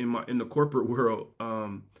leader in the corporate world,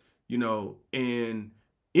 and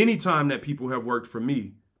anytime that people have worked for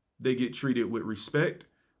me, they get treated with respect,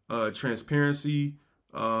 transparency.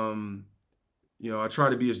 I try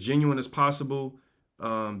to be as genuine as possible.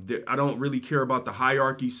 I don't really care about the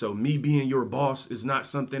hierarchy. So me being your boss is not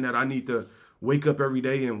something that I need to wake up every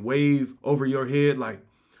day and wave over your head like,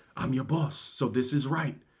 I'm your boss, so this is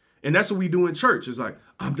right. And that's what we do in church. It's like,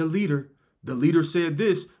 I'm the leader. The leader said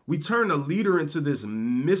this. We turn the leader into this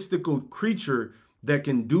mystical creature that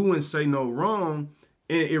can do and say no wrong.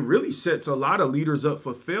 And it really sets a lot of leaders up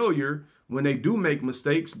for failure when they do make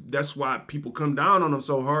mistakes. That's why people come down on them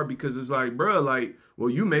so hard, because it's like, bro, like,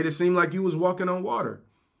 well, you made it seem like you was walking on water.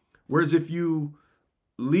 Whereas if you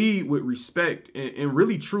lead with respect and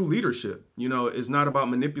really true leadership, it's not about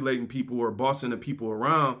manipulating people or bossing the people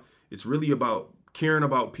around. It's really about caring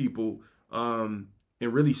about people and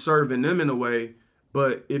really serving them in a way,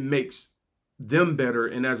 but it makes them better.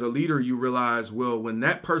 And as a leader, you realize, well, when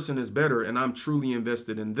that person is better and I'm truly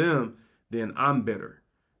invested in them, then I'm better.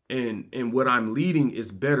 And what I'm leading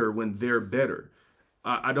is better when they're better.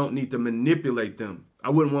 I don't need to manipulate them. I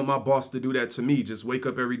wouldn't want my boss to do that to me. Just wake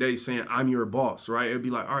up every day saying, I'm your boss, right? It'd be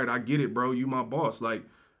like, all right, I get it, bro. You my boss. Like,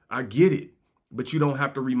 I get it. But you don't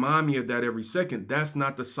have to remind me of that every second. That's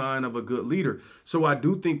not the sign of a good leader. So I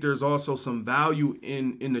do think there's also some value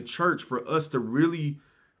in the church for us to really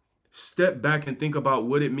step back and think about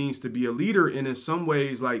what it means to be a leader. And in some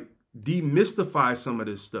ways, like, demystify some of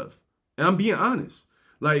this stuff. And I'm being honest.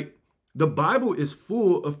 Like, the Bible is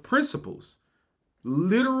full of principles.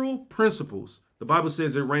 Literal principles. The Bible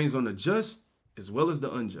says it rains on the just as well as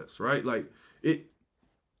the unjust, right? Like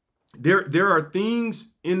there are things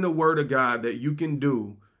in the word of God that you can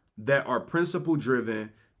do that are principle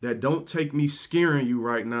driven, that don't take me scaring you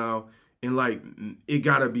right now. And like, it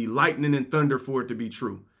gotta be lightning and thunder for it to be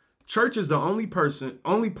true. Church is the only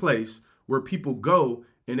place where people go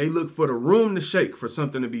and they look for the room to shake for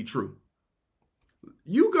something to be true.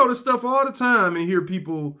 You go to stuff all the time and hear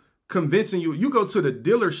people convincing you. You go to the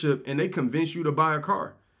dealership and they convince you to buy a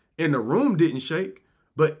car and the room didn't shake,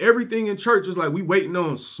 but everything in church is like we waiting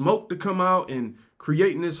on smoke to come out and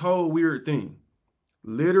creating this whole weird thing.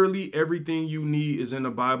 Literally everything you need is in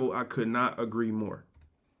the Bible. I could not agree more.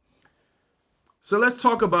 So let's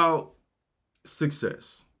talk about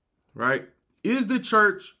success, right? Is the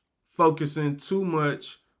church focusing too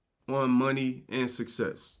much on money and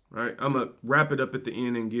success, right? I'm going to wrap it up at the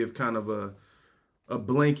end and give kind of a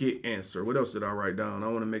blanket answer. What else did I write down? I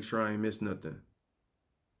want to make sure I ain't missed nothing.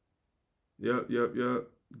 Yep.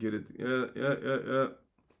 Get it. Yeah.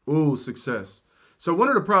 Ooh, success. So one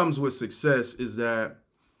of the problems with success is that,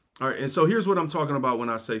 all right, and so here's what I'm talking about when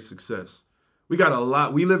I say success. we got a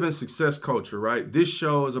lot. We live in success culture, right? This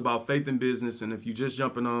show is about faith in business. And if you just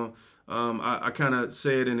jumping on, I kind of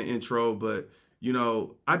said in the intro, but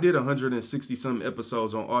I did 160 some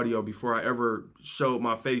episodes on audio before I ever showed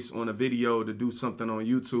my face on a video to do something on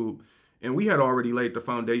YouTube. And we had already laid the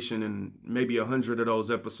foundation in maybe 100 of those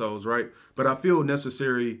episodes, right? But I feel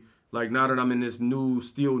necessary, like now that I'm in this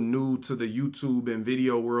still new to the YouTube and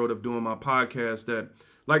video world of doing my podcast, that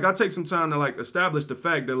like I take some time to like establish the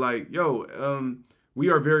fact that like, we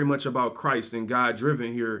are very much about Christ and God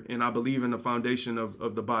driven here. And I believe in the foundation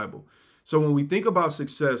of the Bible. So when we think about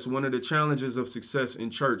success, one of the challenges of success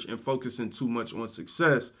in church and focusing too much on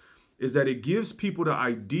success is that it gives people the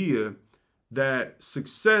idea that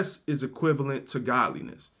success is equivalent to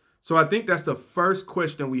godliness. So I think that's the first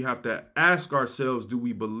question we have to ask ourselves. Do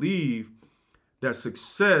we believe that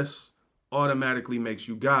success automatically makes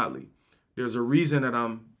you godly? There's a reason that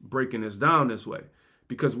I'm breaking this down this way,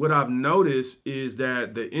 because what I've noticed is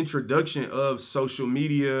that the introduction of social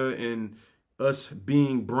media and us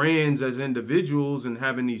being brands as individuals and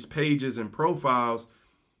having these pages and profiles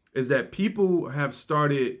is that people have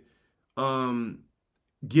started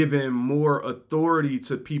giving more authority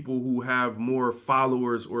to people who have more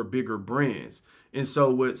followers or bigger brands. And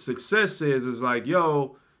so what success is like,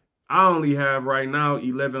 I only have right now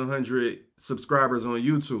 1,100 subscribers on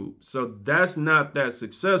YouTube. So that's not that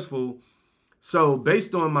successful. So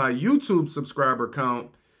based on my YouTube subscriber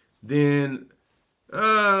count, then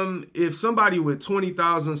if somebody with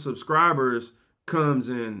 20,000 subscribers comes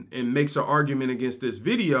in and makes an argument against this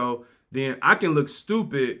video, then I can look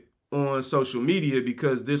stupid on social media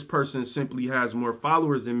because this person simply has more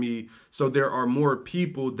followers than me. So there are more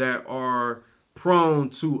people that are prone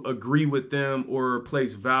to agree with them or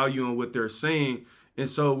place value on what they're saying. And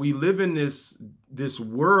so we live in this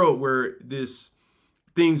world where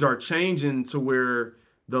things are changing to where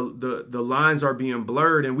the lines are being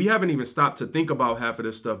blurred. And we haven't even stopped to think about half of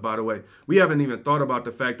this stuff, by the way. We haven't even thought about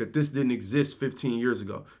the fact that this didn't exist 15 years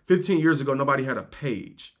ago. 15 years ago, nobody had a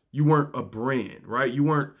page. You weren't a brand, right?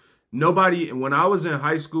 Nobody, and when I was in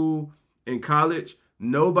high school and college,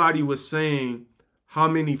 nobody was saying, how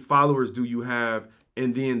many followers do you have?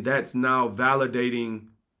 And then that's now validating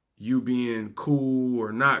you being cool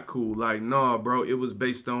or not cool. Like, no, bro, it was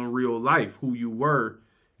based on real life, who you were.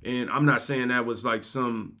 And I'm not saying that was like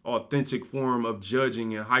some authentic form of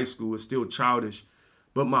judging in high school. It's still childish.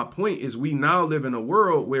 But my point is we now live in a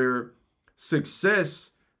world where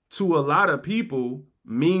success to a lot of people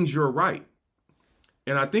means you're right.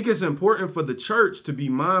 And I think it's important for the church to be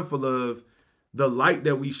mindful of the light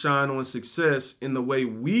that we shine on success in the way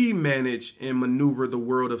we manage and maneuver the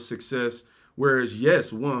world of success. Whereas, yes,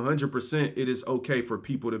 100%, it is okay for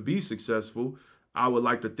people to be successful. I would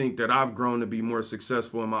like to think that I've grown to be more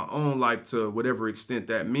successful in my own life to whatever extent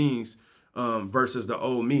that means, versus the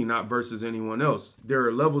old me, not versus anyone else. There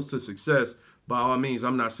are levels to success. By all means,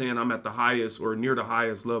 I'm not saying I'm at the highest or near the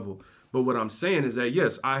highest level. But what I'm saying is that,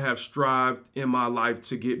 yes, I have strived in my life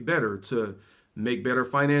to get better, to make better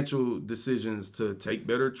financial decisions, to take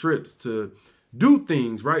better trips, to do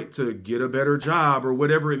things, right? To get a better job or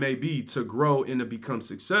whatever it may be, to grow and to become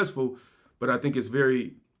successful. But I think it's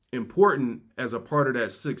very important as a part of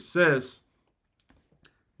that success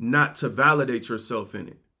not to validate yourself in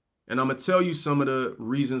it. And I'm going to tell you some of the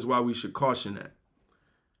reasons why we should caution that.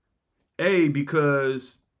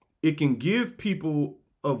 Because it can give people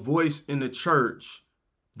a voice in the church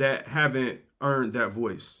that haven't earned that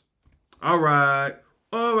voice. All right.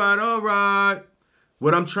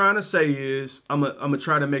 What I'm trying to say is, I'm gonna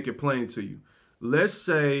try to make it plain to you. Let's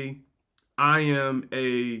say I am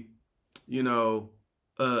an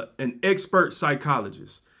expert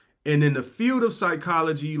psychologist. And in the field of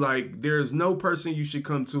psychology, like there's no person you should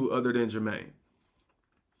come to other than Jermaine.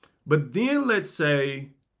 But then let's say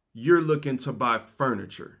you're looking to buy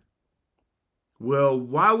furniture. Well,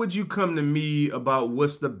 why would you come to me about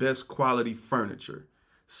what's the best quality furniture?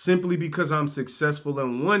 Simply because I'm successful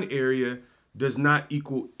in one area does not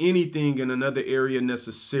equal anything in another area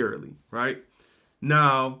necessarily, right?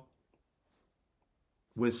 Now,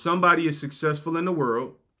 when somebody is successful in the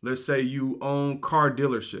world, let's say you own car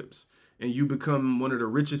dealerships and you become one of the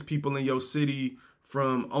richest people in your city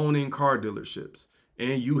from owning car dealerships,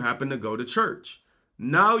 and you happen to go to church.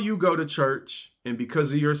 Now you go to church, and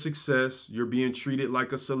because of your success, you're being treated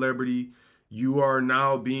like a celebrity. You are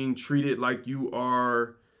now being treated like you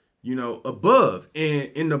are, above. And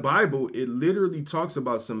in the Bible, it literally talks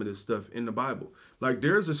about some of this stuff in the Bible. Like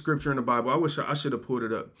there's a scripture in the Bible. I wish I should have pulled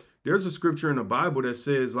it up. There's a scripture in the Bible that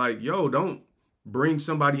says like, don't bring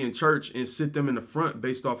somebody in church and sit them in the front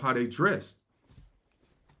based off how they dressed.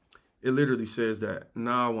 It literally says that.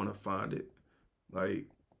 Now I want to find it. Like,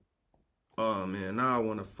 oh man, now I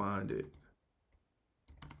want to find it.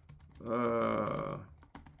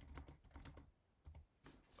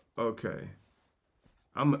 Okay.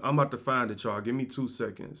 I'm about to find it, y'all. Give me 2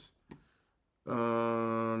 seconds.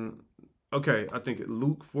 Um, okay, I think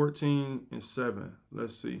Luke 14:7.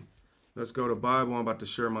 Let's see. Let's go to Bible. I'm about to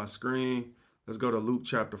share my screen. Let's go to Luke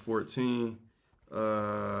chapter 14.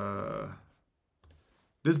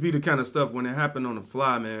 This be the kind of stuff when it happened on the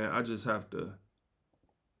fly, man. I just have to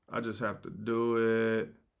do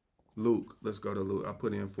it. Luke. Let's go to Luke. I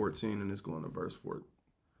put in 14 and it's going to verse 4.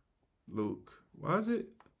 Luke. Why is it?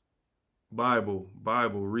 Bible,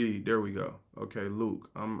 read. There we go. Okay, Luke.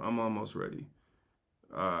 I'm almost ready.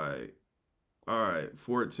 All right,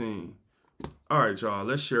 14. All right, y'all.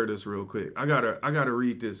 Let's share this real quick. I gotta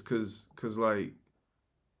read this cause like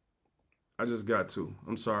I just got to.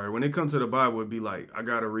 I'm sorry. When it comes to the Bible, it'd be like I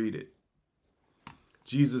gotta read it.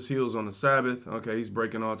 Jesus heals on the Sabbath. Okay, he's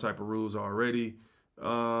breaking all type of rules already.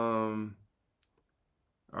 All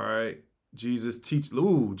right. Jesus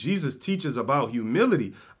teaches about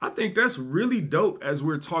humility. I think that's really dope as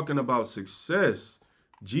we're talking about success.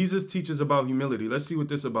 Jesus teaches about humility. Let's see what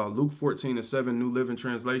this is about. Luke 14:7, New Living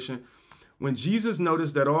Translation. When Jesus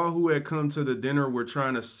noticed that all who had come to the dinner were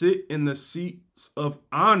trying to sit in the seats of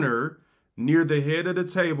honor near the head of the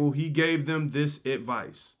table, he gave them this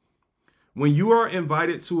advice. When you are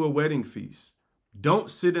invited to a wedding feast, don't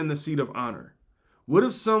sit in the seat of honor. What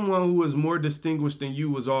if someone who is more distinguished than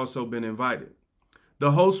you has also been invited?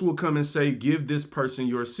 The host will come and say, give this person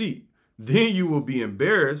your seat. Then you will be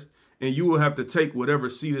embarrassed and you will have to take whatever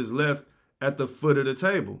seat is left at the foot of the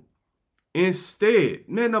table. Instead,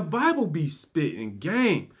 man, the Bible be spitting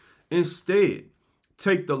game. Instead,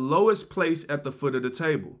 take the lowest place at the foot of the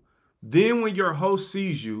table. Then when your host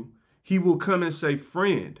sees you, he will come and say,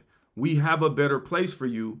 friend, we have a better place for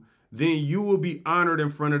you. Then you will be honored in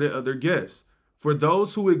front of the other guests. For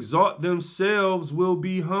those who exalt themselves will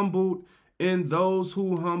be humbled, and those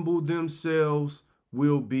who humble themselves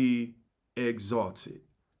will be exalted.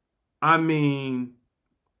 I mean,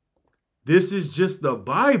 this is just the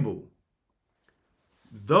Bible.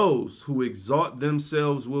 Those who exalt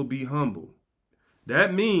themselves will be humbled.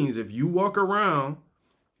 That means if you walk around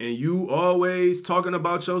and you always talking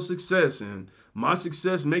about your success and my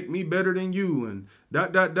success make me better than you and ...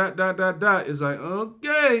 It's like,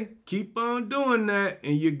 okay, keep on doing that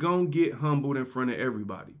and you're going to get humbled in front of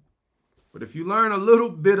everybody. But if you learn a little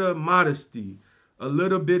bit of modesty, a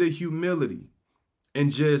little bit of humility, and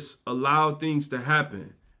just allow things to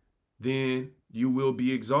happen, then you will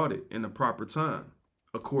be exalted in the proper time,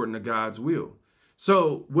 according to God's will.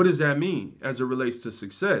 So what does that mean as it relates to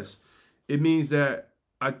success? It means that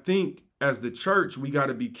I think as the church, we got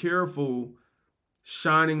to be careful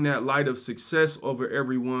shining that light of success over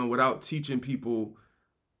everyone without teaching people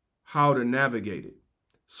how to navigate it.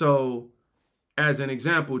 So as an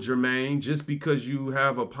example, Jermaine, just because you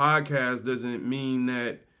have a podcast doesn't mean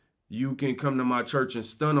that you can come to my church and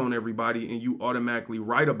stun on everybody and you automatically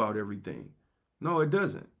write about everything. No, it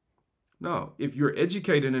doesn't. No, if you're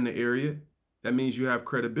educated in the area, that means you have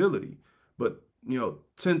credibility. But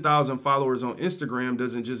 10,000 followers on Instagram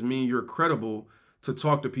doesn't just mean you're credible to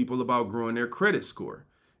talk to people about growing their credit score.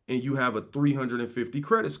 And you have a 350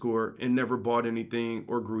 credit score and never bought anything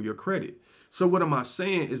or grew your credit. So what am I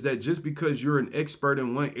saying is that just because you're an expert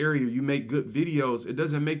in one area, you make good videos, it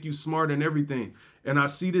doesn't make you smart in everything. And I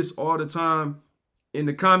see this all the time in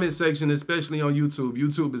the comment section, especially on YouTube.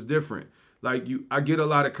 YouTube is different. Like I get a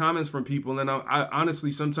lot of comments from people and I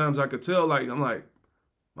honestly, sometimes I could tell, I'm like,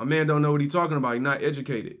 my man don't know what he's talking about. He's not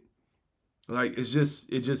educated. Like, it just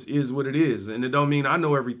is what it is. And it don't mean I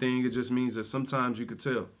know everything. It just means that sometimes you could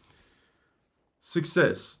tell.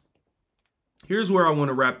 Success. Here's where I want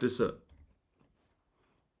to wrap this up.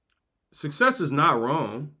 Success is not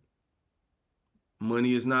wrong.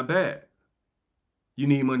 Money is not bad. You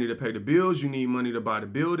need money to pay the bills. You need money to buy the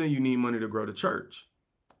building. You need money to grow the church.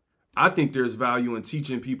 I think there's value in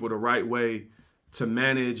teaching people the right way to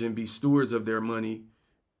manage and be stewards of their money.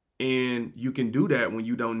 And you can do that when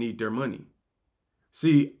you don't need their money.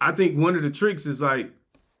 See, I think one of the tricks is like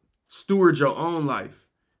steward your own life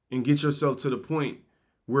and get yourself to the point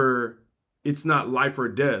where it's not life or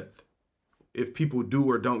death if people do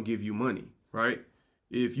or don't give you money, right?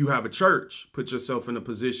 If you have a church, put yourself in a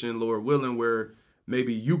position, Lord willing, where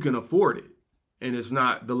maybe you can afford it. And it's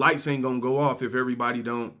not, the lights ain't going to go off if everybody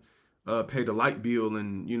don't pay the light bill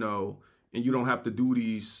and you don't have to do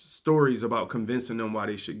these stories about convincing them why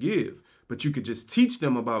they should give. But you could just teach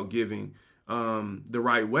them about giving the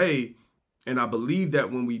right way. And I believe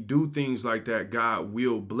that when we do things like that, God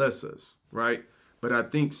will bless us, right? But I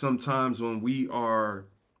think sometimes I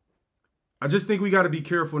just think we got to be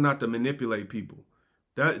careful not to manipulate people.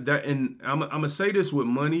 And I'm gonna say this with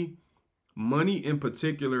money. Money in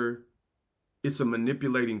particular, it's a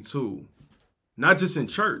manipulating tool. Not just in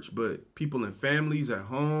church, but people in families at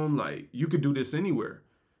home. Like, you could do this anywhere.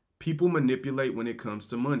 People manipulate when it comes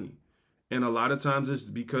to money. And a lot of times it's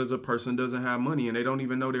because a person doesn't have money and they don't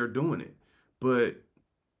even know they're doing it. But,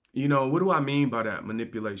 what do I mean by that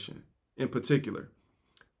manipulation in particular?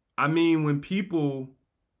 I mean, when people,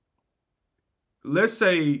 let's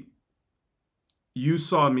say you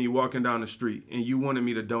saw me walking down the street and you wanted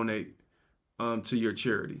me to donate to your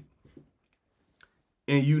charity.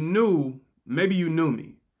 And maybe you knew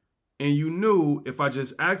me. And you knew if I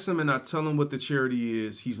just ask him and I tell him what the charity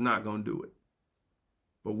is, he's not going to do it.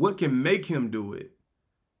 But what can make him do it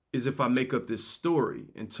is if I make up this story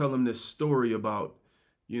and tell him this story about,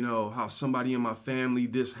 how somebody in my family,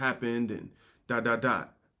 this happened and ...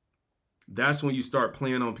 That's when you start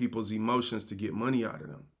playing on people's emotions to get money out of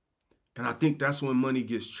them. And I think that's when money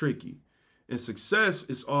gets tricky. And success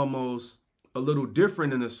is almost a little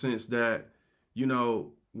different in the sense that,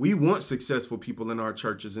 we want successful people in our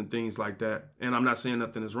churches and things like that. And I'm not saying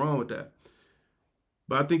nothing is wrong with that.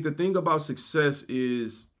 But I think the thing about success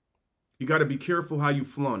is you got to be careful how you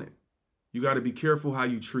flaunt it. You got to be careful how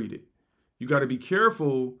you treat it. You got to be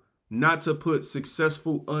careful not to put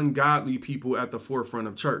successful, ungodly people at the forefront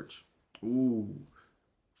of church. Ooh,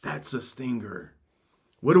 that's a stinger.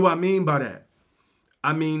 What do I mean by that?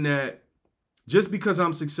 I mean that just because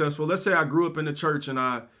I'm successful, let's say I grew up in the church and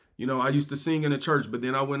I used to sing in the church, but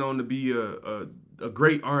then I went on to be a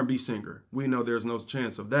great R&B singer. We know there's no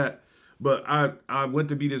chance of that. But I went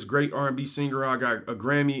to be this great R&B singer. I got a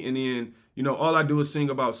Grammy, and then, all I do is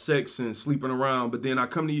sing about sex and sleeping around. But then I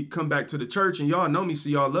come back to the church, and y'all know me, so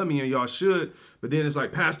y'all love me, and y'all should. But then it's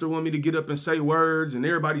like, pastor want me to get up and say words, and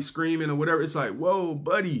everybody screaming or whatever. It's like, whoa,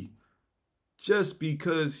 buddy. Just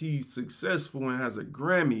because he's successful and has a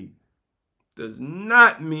Grammy does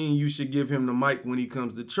not mean you should give him the mic when he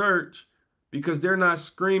comes to church, because they're not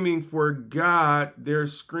screaming for God. They're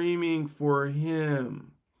screaming for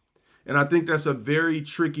him. And I think that's a very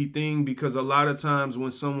tricky thing, because a lot of times when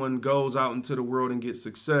someone goes out into the world and gets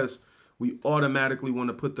success, we automatically want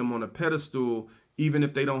to put them on a pedestal, even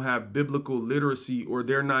if they don't have biblical literacy or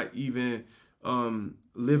they're not even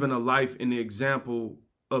living a life in the example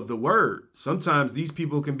of the word. Sometimes these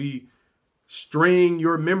people can be straying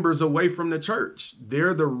your members away from the church.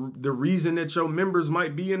 They're the reason that your members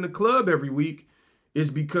might be in the club every week is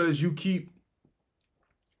because you keep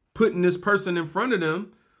putting this person in front of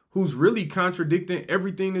them who's really contradicting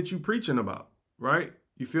everything that you're preaching about, right?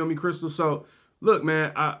 You feel me, Crystal? So look,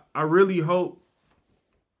 man, I really hope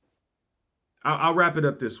I'll wrap it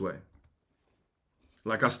up this way.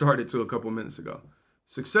 Like I started to a couple minutes ago.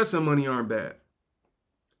 Success and money aren't bad.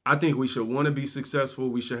 I think we should want to be successful.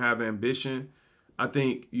 We should have ambition. I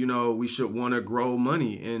think, we should want to grow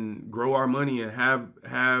money and grow our money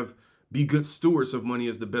and be good stewards of money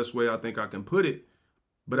is the best way I think I can put it.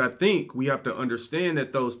 But I think we have to understand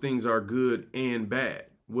that those things are good and bad.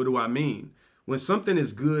 What do I mean? When something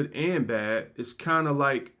is good and bad, it's kind of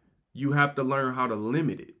like you have to learn how to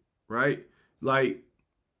limit it, right? Like,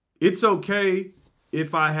 it's okay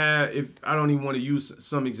if I don't even want to use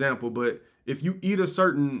some example, but if you eat a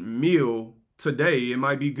certain meal today, it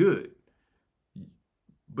might be good,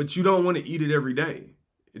 but you don't want to eat it every day.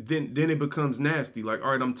 Then it becomes nasty. Like,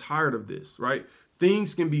 all right, I'm tired of this, right?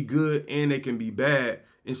 Things can be good and they can be bad.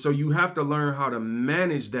 And so you have to learn how to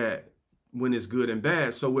manage that when it's good and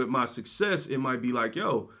bad. So with my success, it might be like,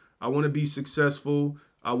 yo, I want to be successful.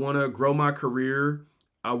 I want to grow my career.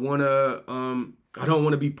 I don't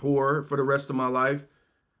want to be poor for the rest of my life.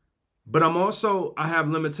 But I have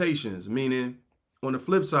limitations, meaning on the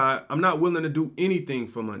flip side, I'm not willing to do anything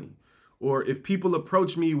for money. Or if people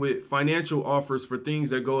approach me with financial offers for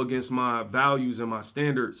things that go against my values and my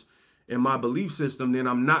standards and my belief system, then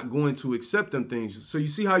I'm not going to accept them things. So you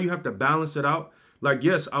see how you have to balance it out? Like,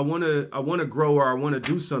 yes, I want to grow or I want to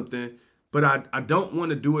do something, but I don't want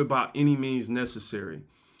to do it by any means necessary.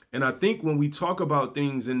 And I think when we talk about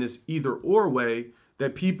things in this either or way,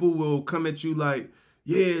 that people will come at you like,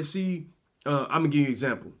 yeah, see, I'm going to give you an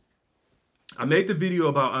example. I made the video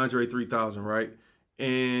about Andre 3000, right?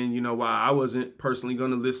 And why I wasn't personally going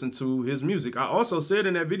to listen to his music. I also said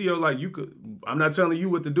in that video, like, I'm not telling you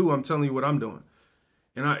what to do. I'm telling you what I'm doing.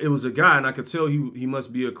 And it was a guy, and I could tell he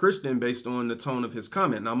must be a Christian based on the tone of his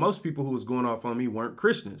comment. Now, most people who was going off on me weren't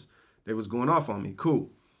Christians. They was going off on me. Cool.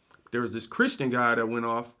 There was this Christian guy that went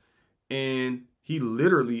off, and he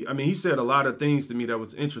literally, he said a lot of things to me that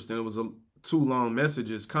was interesting. It was two long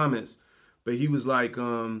messages, comments. But he was like,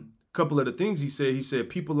 couple of the things he said,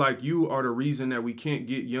 people like you are the reason that we can't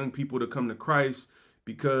get young people to come to Christ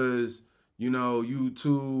because, you know, you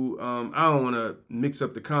too, I don't want to mix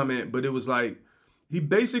up the comment, but it was like, he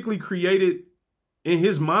basically created in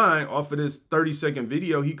his mind off of this 30-second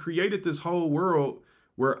video, he created this whole world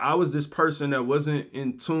where I was this person that wasn't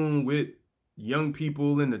in tune with young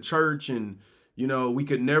people in the church, and you know, we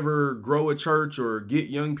could never grow a church or get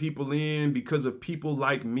young people in because of people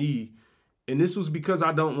like me. And this was because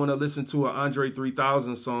I don't want to listen to an Andre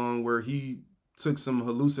 3000 song where he took some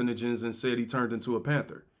hallucinogens and said he turned into a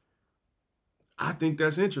panther. I think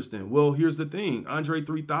that's interesting. Well, here's the thing. Andre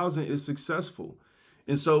 3000 is successful.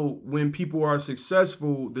 And so when people are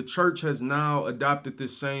successful, the church has now adopted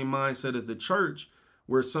this same mindset as the church,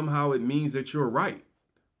 where somehow it means that you're right,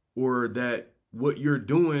 or that what you're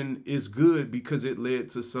doing is good because it led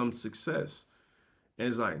to some success. And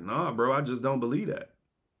it's like, nah, bro, I just don't believe that.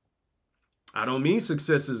 I don't mean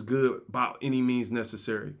success is good by any means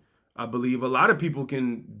necessary. I believe a lot of people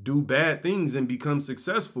can do bad things and become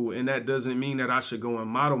successful, and that doesn't mean that I should go and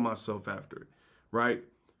model myself after it, right?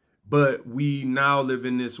 But we now live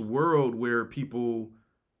in this world where people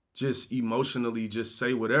just emotionally just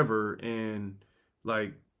say whatever and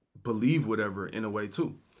like believe whatever in a way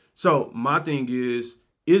too. So my thing is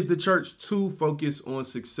the church too focused on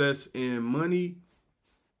success and money?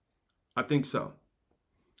 I think so.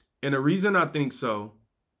 And the reason I think so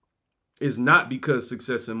is not because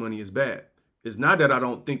success and money is bad. It's not that I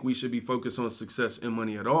don't think we should be focused on success and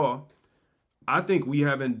money at all. I think we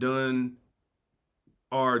haven't done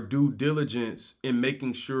our due diligence in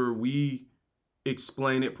making sure we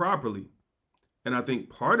explain it properly. And I think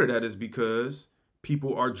part of that is because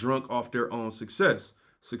people are drunk off their own success.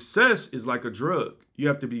 Success is like a drug. You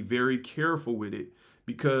have to be very careful with it,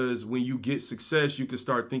 because when you get success, you can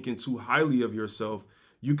start thinking too highly of yourself.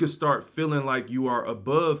 You can start feeling like you are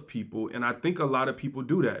above people. And I think a lot of people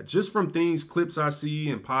do that just from clips I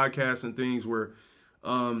see and podcasts and things where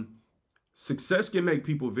success can make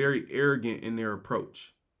people very arrogant in their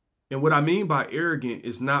approach. And what I mean by arrogant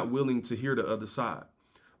is not willing to hear the other side.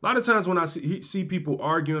 A lot of times when I see people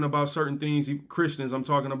arguing about certain things, Christians I'm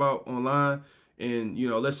talking about online, and, you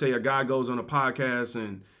know, let's say a guy goes on a podcast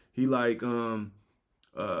and he like, all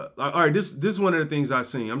right, this is one of the things I've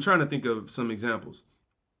seen. I'm trying to think of some examples.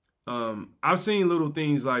 I've seen little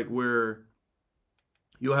things like where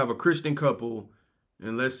you'll have a Christian couple,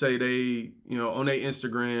 and let's say they, you know, on their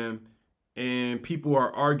Instagram, and people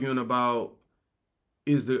are arguing about,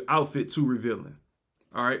 is the outfit too revealing?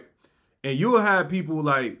 All right. And you'll have people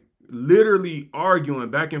like literally arguing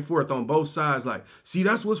back and forth on both sides. Like, see,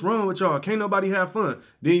 that's what's wrong with y'all. Can't nobody have fun.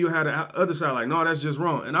 Then you have the other side like, no, that's just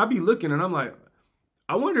wrong. And I be looking and I'm like,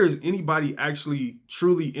 I wonder is anybody actually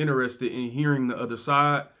truly interested in hearing the other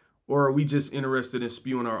side, or are we just interested in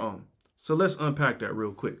spewing our own? So let's unpack that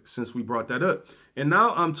real quick since we brought that up. And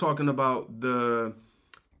now I'm talking about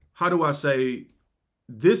how do I say,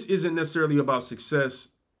 this isn't necessarily about success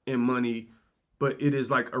and money, but it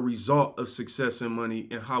is like a result of success and money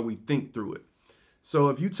and how we think through it. So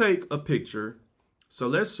if you take a picture, so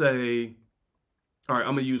let's say, all right,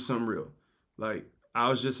 I'm gonna use something real. Like I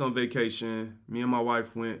was just on vacation. Me and my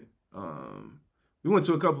wife went, we went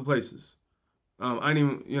to a couple places. I didn't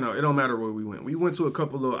even, you know, it don't matter where we went. We went to a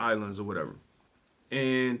couple little islands or whatever.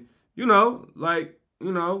 And, you know, like,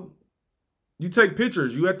 you know, you take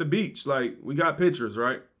pictures, you at the beach, like we got pictures,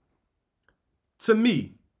 right? To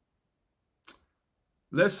me,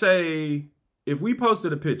 let's say if we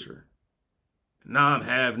posted a picture, now I'm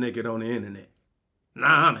half naked on the internet.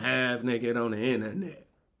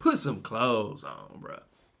 Put some clothes on, bro.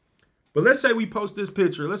 But let's say we post this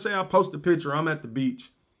picture. Let's say I post a picture, I'm at the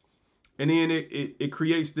beach. And then it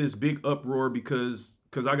creates this big uproar because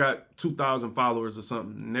I got 2,000 followers or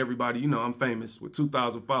something. And everybody, you know, I'm famous with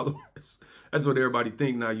 2,000 followers. That's what everybody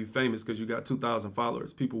think now. You famous because you got 2,000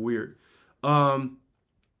 followers. People weird. And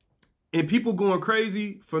people going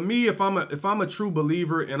crazy. For me, if I'm a true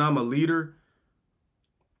believer and I'm a leader,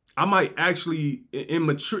 I might actually, in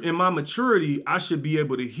my maturity, I should be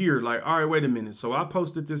able to hear like, all right, wait a minute. So I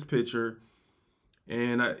posted this picture.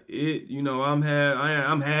 And I'm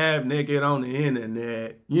half naked on the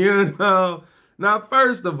internet, you know. Now,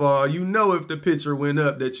 first of all, you know, if the picture went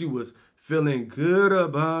up that you was feeling good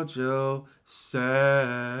about yourself.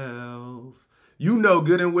 You know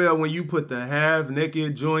good and well when you put the half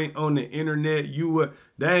naked joint on the internet,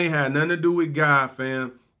 that ain't had nothing to do with God,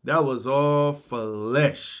 fam. That was all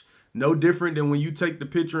flesh. No different than when you take the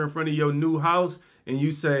picture in front of your new house and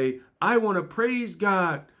you say, I want to praise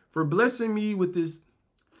God for blessing me with this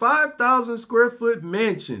 5,000 square foot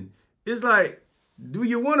mansion. It's like, Do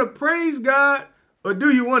you want to praise God or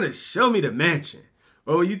do you want to show me the mansion?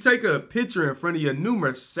 Or when you take a picture in front of your new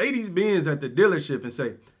Mercedes Benz at the dealership and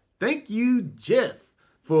say, thank you, Jeff,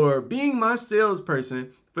 for being my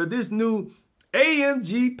salesperson for this new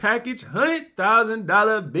AMG package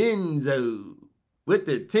 $100,000 Benzo with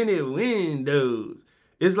the tinted windows.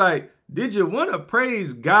 It's like, did you want to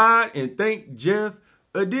praise God and thank Jeff?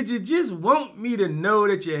 Or did you just want me to know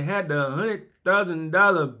that you had the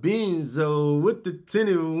 $100,000 Benzo with the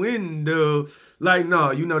tinted window? Like,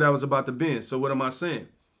 no, you know that was about the Benz. So what am I saying?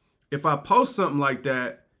 If I post something like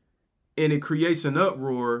that and it creates an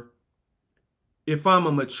uproar, if I'm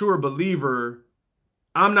a mature believer,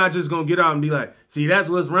 I'm not just going to get out and be like, see, that's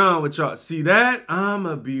what's wrong with y'all. See that? I'm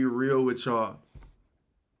going to be real with y'all.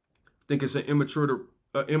 I think it's an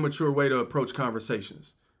immature way to approach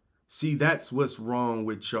conversations. See, that's what's wrong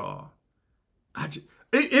with y'all.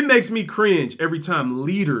 It makes me cringe every time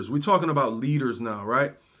leaders, we're talking about leaders now,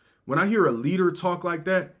 right? When I hear a leader talk like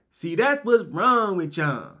that, see, that's what's wrong with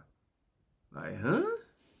y'all. Like, huh?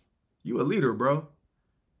 You a leader, bro.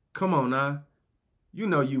 Come on now. You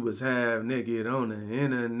know you was half naked on the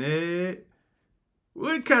internet.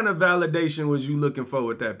 What kind of validation was you looking for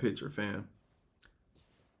with that picture, fam?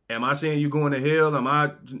 Am I saying you going to hell?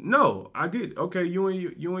 No, I get it. Okay, you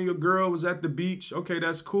and your girl was at the beach. Okay,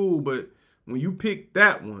 that's cool. But when you picked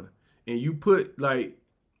that one and you put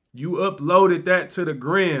you uploaded that to the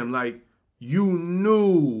gram, like you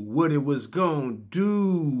knew what it was gonna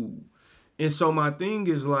do. And so my thing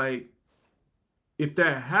is like, if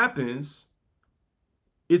that happens,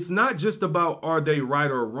 it's not just about are they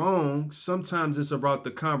right or wrong. Sometimes it's about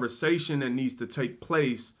the conversation that needs to take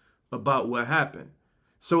place about what happened.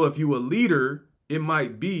 So if you a leader, it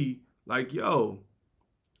might be like, yo,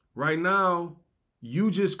 right now,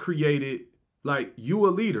 you just created, like you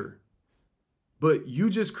a leader, but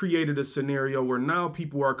you just created a scenario where now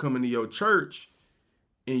people are coming to your church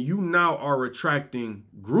and you now are attracting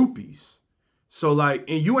groupies. So like,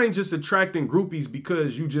 and you ain't just attracting groupies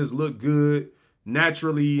because you just look good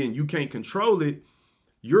naturally and you can't control it.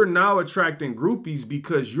 You're now attracting groupies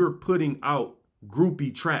because you're putting out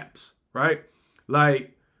groupie traps, right?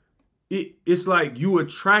 Like it's like you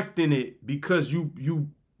attracting it because you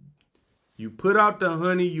put out the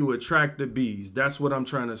honey, you attract the bees. That's what I'm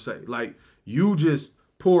trying to say. Like you just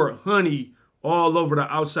pour honey all over the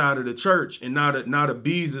outside of the church and now the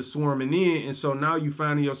bees are swarming in. And so now you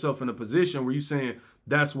finding yourself in a position where you saying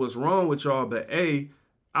that's what's wrong with y'all. But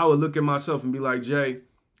I would look at myself and be like, Jay,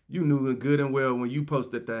 you knew good and well when you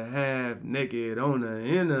posted the half naked on the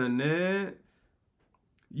internet,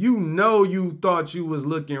 you know you thought you was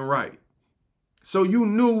looking right. So you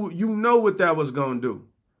know what that was going to do,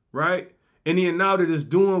 right? And then now that it's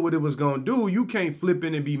doing what it was going to do, you can't flip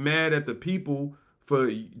in and be mad at the people for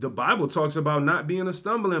the Bible talks about not being a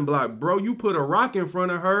stumbling block. Bro, you put a rock in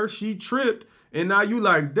front of her, she tripped, and now you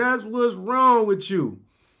like, that's what's wrong with you.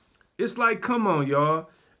 It's like, come on, y'all.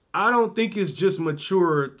 I don't think it's just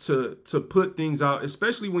mature to put things out,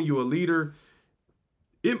 especially when you're a leader.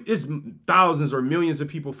 It's thousands or millions of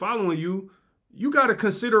people following you. You got to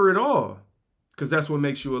consider it all because that's what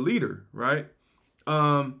makes you a leader, right?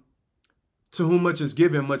 To whom much is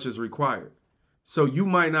given, much is required. So you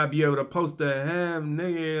might not be able to post the half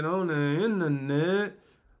naked on the internet.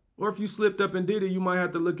 Or if you slipped up and did it, you might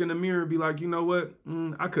have to look in the mirror and be like, you know what?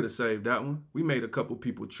 I could have saved that one. We made a couple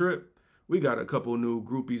people trip. We got a couple new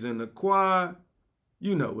groupies in the quad.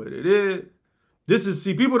 You know what it is.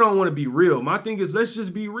 People don't want to be real. My thing is, let's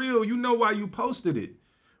just be real. You know why you posted it,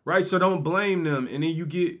 right? So don't blame them. And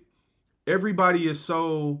then everybody is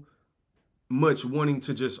so much wanting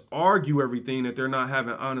to just argue everything that they're not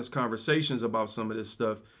having honest conversations about some of this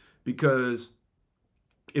stuff. Because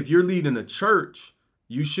if you're leading a church,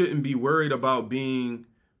 you shouldn't be worried about being,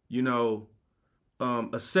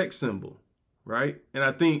 a sex symbol, right? And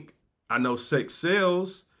I know sex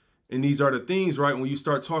sells, and these are the things, right? When you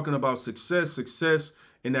start talking about success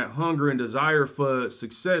and that hunger and desire for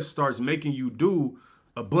success starts making you do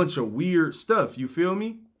a bunch of weird stuff. You feel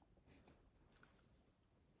me?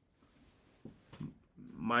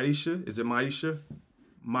 Maisha, is it Maisha?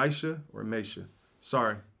 Maisha or Maisha?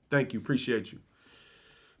 Sorry. Thank you. Appreciate you.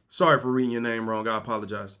 Sorry for reading your name wrong. I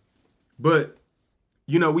apologize. But,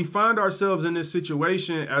 we find ourselves in this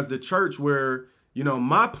situation as the church where,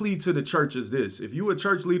 my plea to the church is this. If you a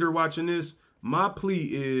church leader watching this, my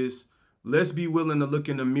plea is let's be willing to look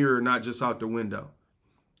in the mirror, not just out the window.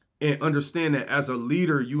 And understand that as a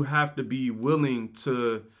leader, you have to be willing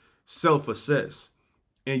to self-assess.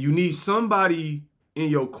 And you need somebody in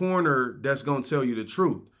your corner that's going to tell you the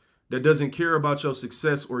truth, that doesn't care about your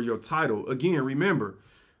success or your title. Again, remember,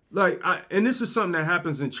 And this is something that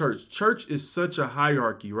happens in church. Church is such a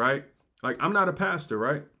hierarchy, right? Like, I'm not a pastor,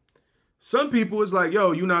 right? Some people is like,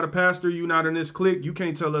 yo, you not a pastor, you not in this clique, you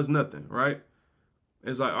can't tell us nothing, right?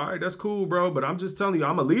 It's like, all right, that's cool, bro. But I'm just telling you,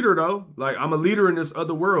 I'm a leader though. Like, I'm a leader in this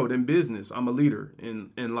other world, in business. I'm a leader.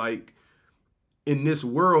 And like, in this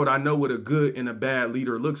world, I know what a good and a bad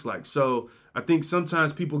leader looks like. So I think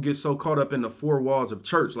sometimes people get so caught up in the four walls of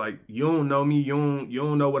church. Like, you don't know me, you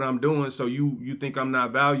don't know what I'm doing. So you think I'm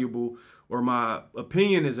not valuable, or my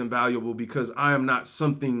opinion is invaluable because I'm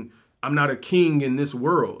not a king in this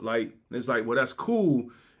world. Like, it's like, well, that's cool.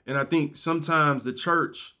 And I think sometimes the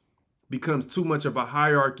church becomes too much of a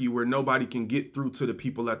hierarchy where nobody can get through to the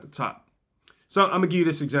people at the top. So I'm gonna give you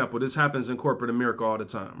this example. This happens in corporate America all the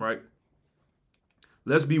time, right?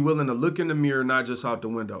 Let's be willing to look in the mirror, not just out the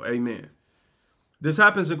window. Amen. This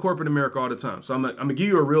happens in corporate America all the time. So I'm gonna give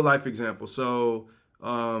you a real life example. So,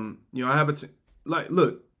 I have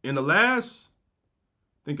look, since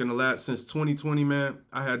 2020, man,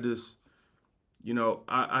 I had this,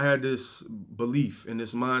 I had this belief and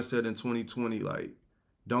this mindset in 2020, like,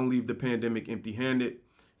 don't leave the pandemic empty handed.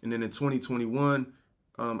 And then in 2021,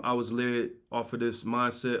 I was led off of this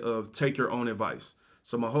mindset of take your own advice.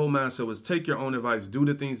 So my whole mindset was take your own advice, do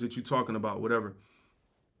the things that you're talking about, whatever.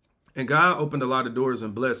 And God opened a lot of doors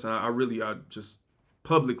and blessed. And I just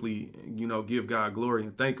publicly, give God glory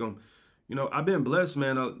and thank him. I've been blessed,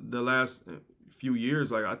 man, the last few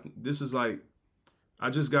years. Like, I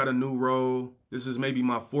just got a new role. This is maybe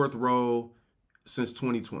my fourth role since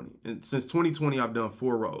 2020. And since 2020, I've done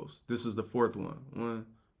 4 roles. This is the fourth one.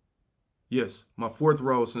 Yes, my fourth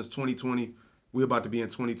role since 2020. We're about to be in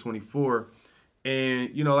 2024.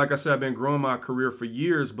 And, like I said, I've been growing my career for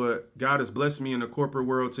years, but God has blessed me in the corporate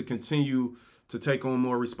world to continue to take on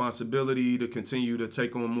more responsibility, to continue to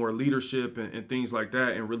take on more leadership and things like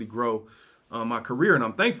that, and really grow my career. And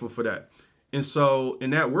I'm thankful for that. And so in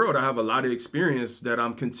that world, I have a lot of experience that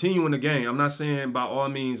I'm continuing to gain. I'm not saying by all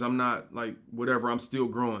means I'm not like whatever, I'm still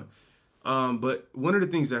growing. But one of the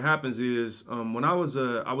things that happens is when I was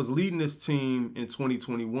leading this team in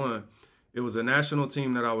 2021. It was a national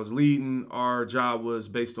team that I was leading. Our job was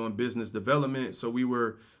based on business development. So we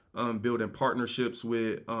were building partnerships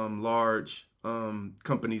with large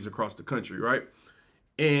companies across the country, right?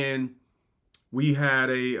 And we had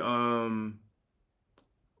about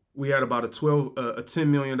a $10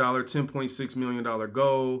 million, $10.6 million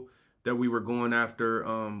goal that we were going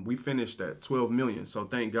after. We finished at 12 million. So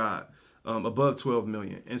thank God. Above 12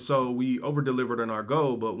 million. And so we over delivered on our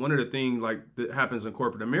goal. But one of the things like that happens in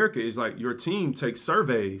corporate America is like your team takes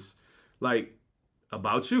surveys like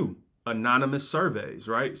about you, anonymous surveys,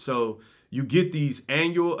 right? So you get these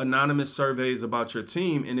annual anonymous surveys about your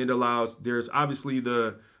team, and there's obviously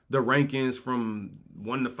the rankings from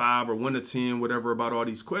 1 to 5 or 1 to 10, whatever, about all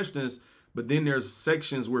these questions. But then there's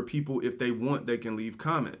sections where people, if they want, they can leave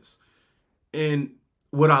comments. And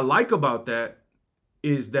what I like about that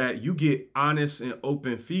is that you get honest and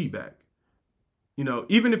open feedback.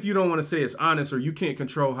 Even if you don't want to say it's honest or you can't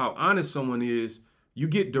control how honest someone is, you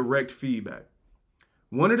get direct feedback.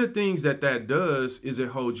 One of the things that does is it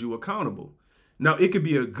holds you accountable. Now, it could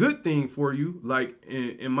be a good thing for you. Like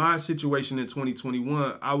in my situation in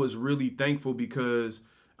 2021, I was really thankful because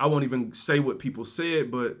I won't even say what people said,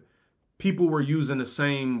 but people were using the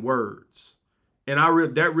same words. And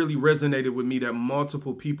that really resonated with me, that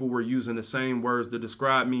multiple people were using the same words to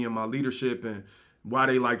describe me and my leadership and why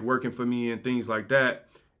they liked working for me and things like that.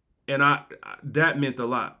 And that meant a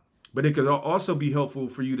lot. But it could also be helpful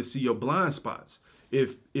for you to see your blind spots.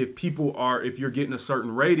 If you're getting a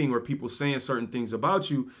certain rating or people saying certain things about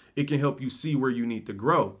you, it can help you see where you need to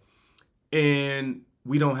grow. And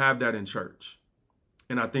we don't have that in church.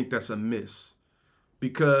 And I think that's a miss.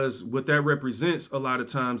 Because what that represents a lot of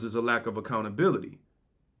times is a lack of accountability.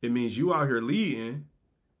 It means you out here leading,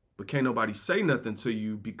 but can't nobody say nothing to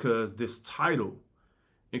you because this title.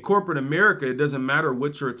 In corporate America, it doesn't matter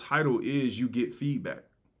what your title is, you get feedback.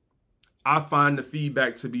 I find the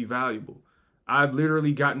feedback to be valuable. I've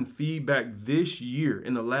literally gotten feedback this year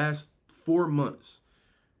in the last 4 months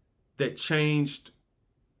that changed.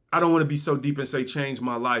 I don't want to be so deep and say changed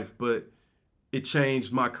my life, but it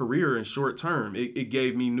changed my career in short term. It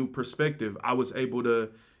gave me new perspective. I was able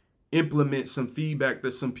to implement some feedback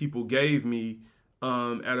that some people gave me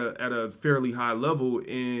at a fairly high level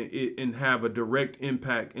and have a direct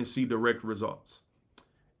impact and see direct results.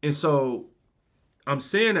 And so I'm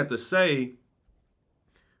saying that to say,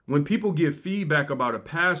 when people give feedback about a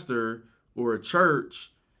pastor or a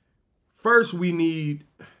church, first we need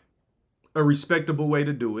a respectable way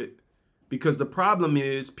to do it, because the problem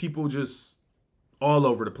is people just all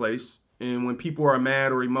over the place And when people are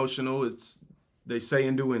mad or emotional, they say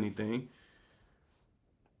and do anything.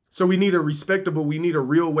 So we need a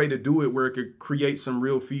real way to do it where it could create some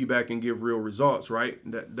real feedback and give real results, right?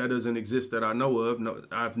 That doesn't exist that I know of. No,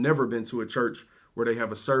 I've never been to a church where they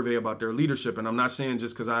have a survey about their leadership. And I'm not saying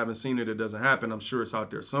just because I haven't seen it, it doesn't happen. I'm sure it's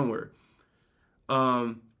out there somewhere.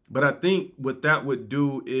 But I think what that would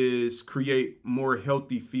do is create more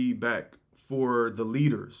healthy feedback for the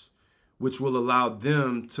leaders, which will allow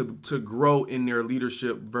them to grow in their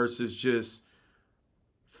leadership versus just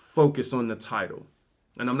focus on the title.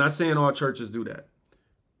 And I'm not saying all churches do that.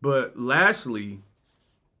 But lastly,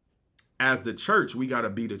 as the church, we got to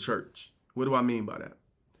be the church. What do I mean by that?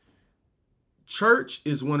 Church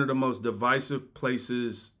is one of the most divisive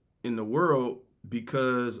places in the world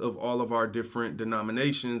because of all of our different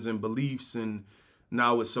denominations and beliefs. And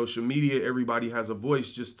now with social media, everybody has a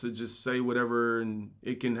voice just to say whatever, and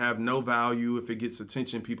it can have no value. If it gets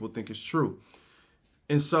attention, people think it's true.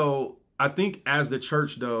 And so I think as the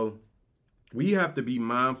church, though, we have to be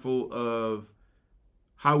mindful of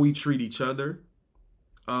how we treat each other.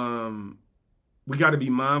 We got to be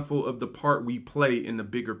mindful of the part we play in the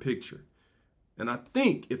bigger picture. And I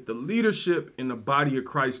think if the leadership and the body of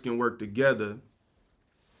Christ can work together,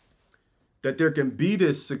 that there can be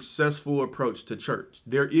this successful approach to church.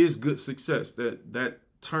 There is good success. That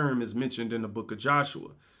term is mentioned in the book of Joshua.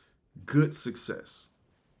 Good success.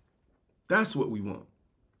 That's what we want.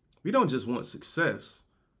 We don't just want success.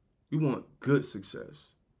 We want good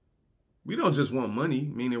success. We don't just want money,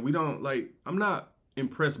 meaning we don't I'm not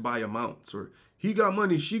impressed by amounts or he got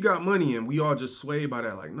money, she got money, and we all just sway by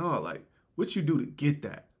that. No, what you do to get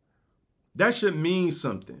that? That should mean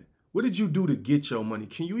something. What did you do to get your money?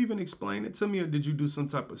 Can you even explain it to me? Or did you do some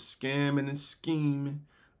type of scamming and scheming,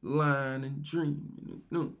 lying and dreaming?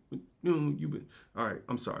 No, all right,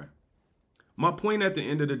 I'm sorry. My point at the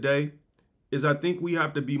end of the day is I think we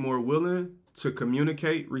have to be more willing to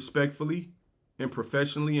communicate respectfully and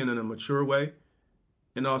professionally and in a mature way,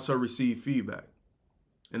 and also receive feedback.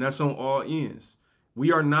 And that's on all ends.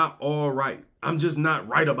 We are not all right. I'm just not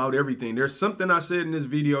right about everything. There's something I said in this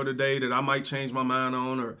video today that I might change my mind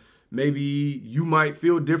on, or maybe you might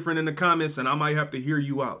feel different in the comments and I might have to hear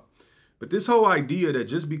you out. But this whole idea that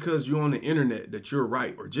just because you're on the internet that you're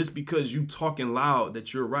right, or just because you talking loud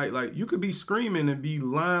that you're right, you could be screaming and be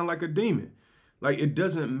lying like a demon. It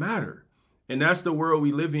doesn't matter. And that's the world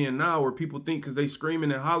we live in now, where people think because they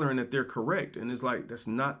screaming and hollering that they're correct. And it's that's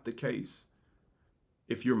not the case.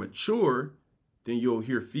 If you're mature, then you'll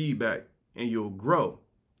hear feedback and you'll grow.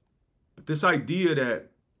 But this idea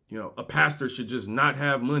that, a pastor should just not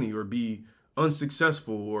have money or be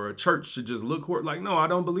unsuccessful, or a church should just look no, I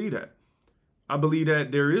don't believe that. I believe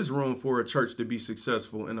that there is room for a church to be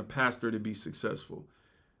successful and a pastor to be successful.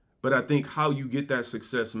 But I think how you get that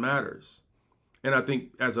success matters. And I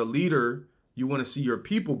think as a leader, you want to see your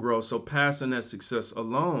people grow. So passing that success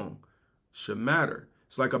along should matter.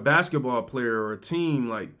 It's like a basketball player or a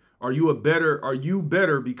team. Are you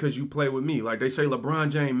better because you play with me? They say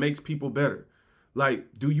LeBron James makes people better.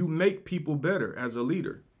 Do you make people better as a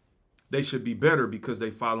leader? They should be better because they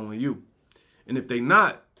following you. And if they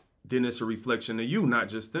not, then it's a reflection of you, not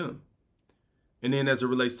just them. And then as it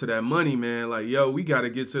relates to that money, man, we got to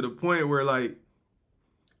get to the point where I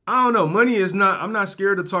don't know, I'm not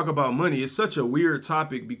scared to talk about money. It's such a weird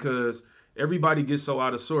topic because everybody gets so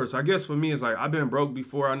out of sorts. I guess for me, it's I've been broke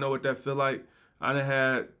before. I know what that feel like. I done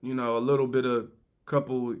had, a little bit of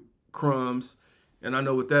couple crumbs, and I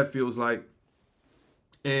know what that feels like.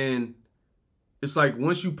 And it's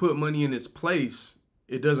once you put money in its place,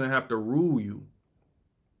 it doesn't have to rule you,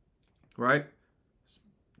 right?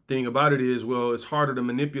 Thing about it is, it's harder to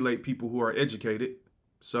manipulate people who are educated.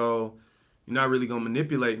 So you're not really going to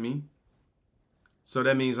manipulate me. So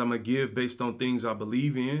that means I'm going to give based on things I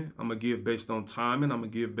believe in. I'm going to give based on timing. I'm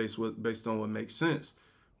going to give based on what makes sense.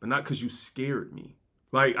 But not because you scared me.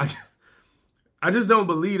 I just don't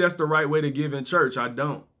believe that's the right way to give in church. I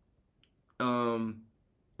don't.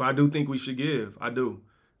 But I do think we should give. I do.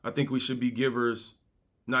 I think we should be givers,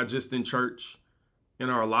 not just in church, in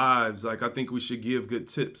our lives. I think we should give good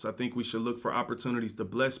tips. I think we should look for opportunities to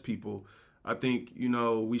bless people. I think,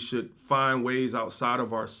 we should find ways outside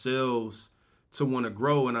of ourselves to want to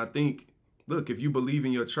grow. And I think, look, if you believe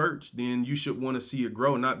in your church, then you should want to see it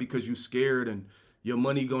grow, not because you're scared and your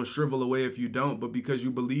money going to shrivel away if you don't, but because you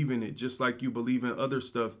believe in it, just like you believe in other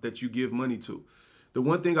stuff that you give money to. The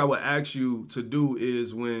one thing I would ask you to do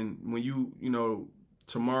is when you,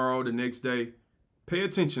 tomorrow, the next day, pay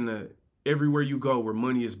attention to everywhere you go where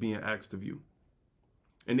money is being asked of you.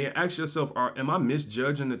 And then ask yourself, am I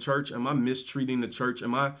misjudging the church? Am I mistreating the church?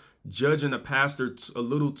 Am I judging the pastor a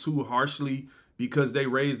little too harshly because they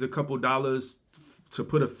raised a couple dollars to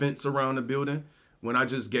put a fence around the building when I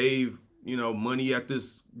just gave, money at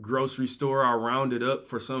this grocery store? I rounded up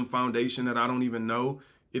for some foundation that I don't even know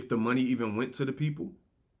if the money even went to the people.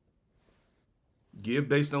 Give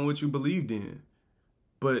based on what you believed in.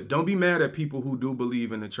 But don't be mad at people who do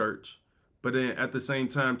believe in the church. But then at the same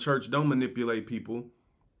time, church, don't manipulate people.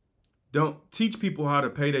 Don't teach people how to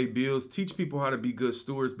pay their bills. Teach people how to be good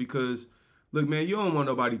stewards, because, look, man, you don't want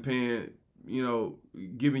nobody paying,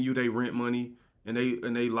 giving you their rent money and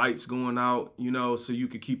they lights going out, so you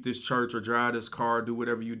could keep this church or drive this car, do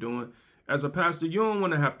whatever you're doing. As a pastor, you don't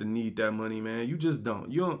want to have to need that money, man. You just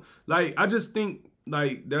don't. You don't. I just think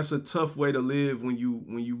that's a tough way to live when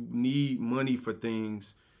you need money for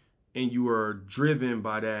things and you are driven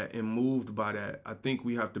by that and moved by that. I think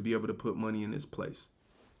we have to be able to put money in this place.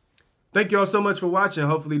 Thank y'all so much for watching.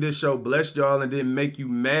 Hopefully this show blessed y'all and didn't make you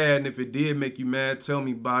mad. And if it did make you mad, tell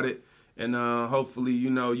me about it. And hopefully,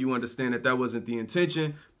 you understand that wasn't the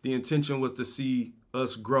intention. The intention was to see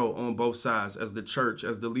us grow on both sides, as the church,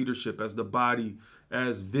 as the leadership, as the body,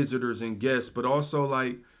 as visitors and guests, but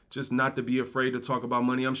also just not to be afraid to talk about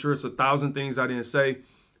money. I'm sure it's 1,000 things I didn't say.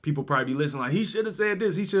 People probably be listening he should have said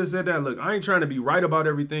this, he should have said that. Look, I ain't trying to be right about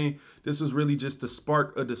everything. This was really just to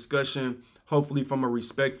spark a discussion, hopefully from a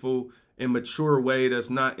respectful and mature way that's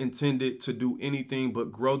not intended to do anything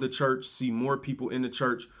but grow the church, see more people in the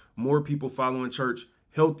church, more people following church,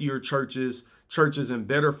 healthier churches in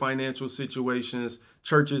better financial situations,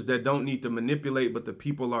 churches that don't need to manipulate, but the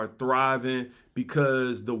people are thriving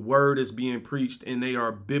because the word is being preached and they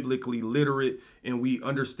are biblically literate and we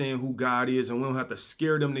understand who God is, and we don't have to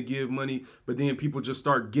scare them to give money. But then people just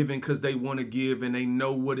start giving because they want to give and they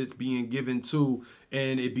know what it's being given to,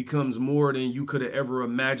 and it becomes more than you could have ever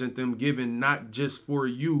imagined them giving, not just for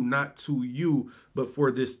you, not to you, but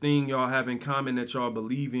for this thing y'all have in common that y'all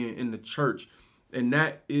believe in the church. And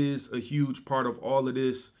that is a huge part of all of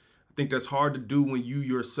this. I think that's hard to do when you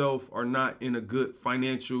yourself are not in a good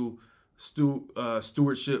financial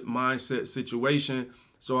stewardship mindset situation.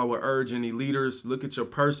 So I would urge any leaders, look at your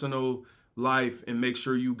personal life and make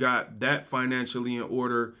sure you got that financially in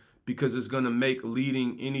order, because it's going to make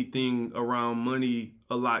leading anything around money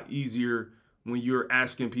a lot easier when you're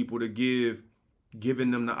asking people to give,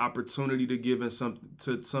 giving them the opportunity to give in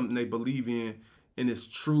something they believe in. And it's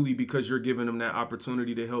truly because you're giving them that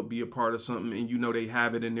opportunity to help be a part of something, and they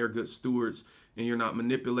have it and they're good stewards and you're not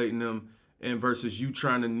manipulating them. And versus you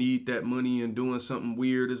trying to need that money and doing something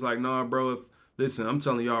weird. It's like, nah, bro, listen, I'm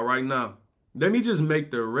telling y'all right now, let me make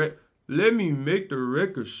the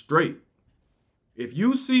record straight. If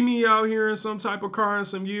you see me out here in some type of car in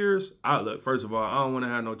some years, look, first of all, I don't want to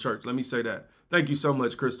have no church. Let me say that. Thank you so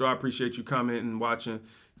much, Crystal. I appreciate you commenting, watching,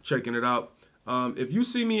 checking it out. If you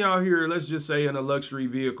see me out here, let's just say in a luxury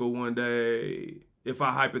vehicle one day, if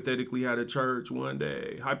I hypothetically had a church one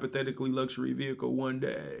day, hypothetically luxury vehicle one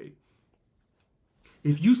day.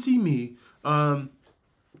 If you see me, let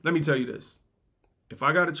me tell you this. If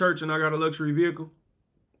I got a church and I got a luxury vehicle,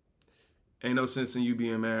 ain't no sense in you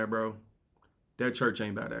being mad, bro. That church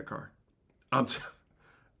ain't by that car. I'm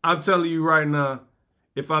telling you right now,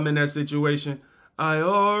 if I'm in that situation, I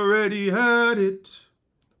already had it.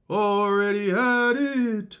 Already had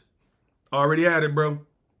it, bro.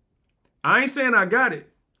 I ain't saying I got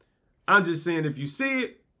it. I'm just saying if you see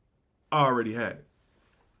it, I already had it.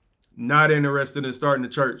 Not interested in starting a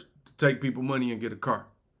church to take people money and get a car.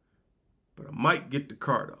 But I might get the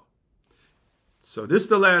car, though. So this is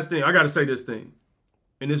the last thing. I got to say this thing.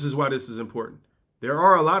 And this is why this is important. There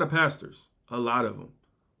are a lot of pastors, a lot of them,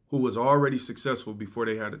 who was already successful before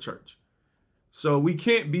they had a church. So we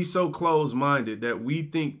can't be so closed-minded that we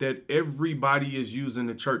think that everybody is using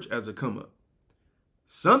the church as a come-up.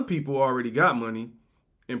 Some people already got money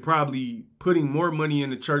and probably putting more money in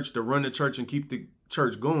the church to run the church and keep the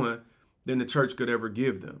church going than the church could ever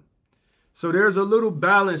give them. So there's a little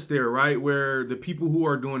balance there, right? Where the people who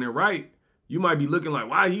are doing it right, you might be looking like,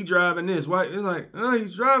 why he driving this? Why? It's like,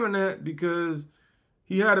 he's driving that because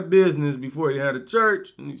he had a business before he had a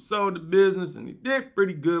church, and he sold the business and he did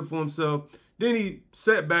pretty good for himself. Then he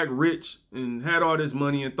sat back rich and had all this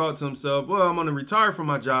money and thought to himself, well, I'm going to retire from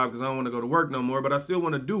my job because I don't want to go to work no more, but I still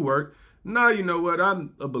want to do work. Now, you know what?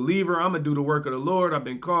 I'm a believer. I'm going to do the work of the Lord. I've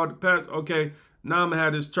been called to pastor. Okay, now I'm going to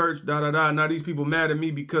have this church, Now these people mad at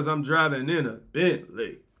me because I'm driving in a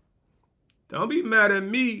Bentley. Don't be mad at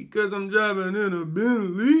me because I'm driving in a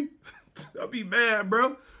Bentley. Don't be mad,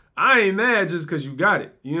 bro. I ain't mad just because you got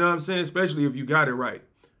it. You know what I'm saying? Especially if you got it right.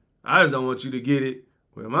 I just don't want you to get it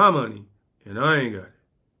with my money. And I ain't got it.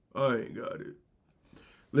 I ain't got it.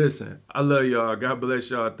 Listen, I love y'all. God bless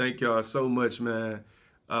y'all. Thank y'all so much, man.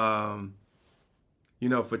 Um,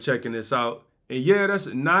 for checking this out. And yeah, that's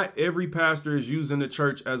not every pastor is using the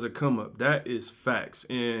church as a come up. That is facts.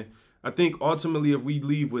 And I think ultimately, if we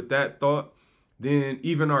leave with that thought, then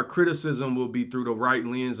even our criticism will be through the right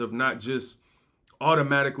lens of not just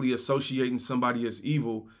automatically associating somebody as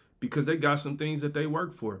evil because they got some things that they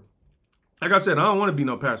work for. Like I said, I don't want to be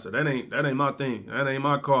no pastor. That ain't my thing. That ain't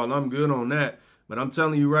my call. I'm good on that. But I'm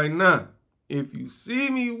telling you right now, if you see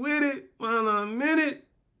me with it while I'm in it,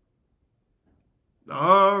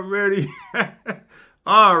 already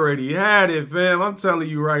had it, fam. I'm telling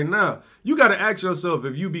you right now. You got to ask yourself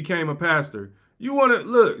if you became a pastor. You want to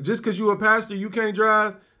look, just because you a pastor, you can't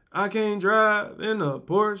drive. I can't drive in a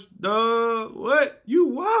Porsche, dog. What? You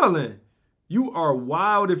wildin'. You are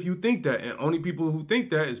wild if you think that. And only people who think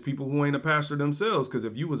that is people who ain't a pastor themselves. Because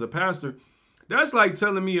if you was a pastor, that's like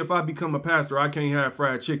telling me if I become a pastor, I can't have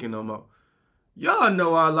fried chicken no more. Y'all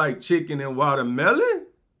know I like chicken and watermelon.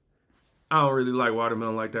 I don't really like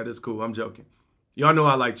watermelon like that. It's cool. I'm joking. Y'all know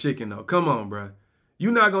I like chicken though. Come on, bro.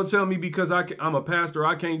 You not going to tell me because I'm a pastor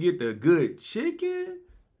I can't get the good chicken?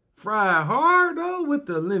 Fried hard though with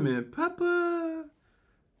the lemon pepper.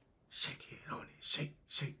 Shake it on it.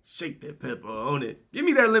 Shake that pepper on it. Give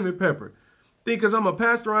me that lemon pepper. Think because I'm a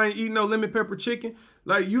pastor, I ain't eating no lemon pepper chicken.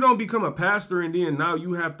 Like, you don't become a pastor and then now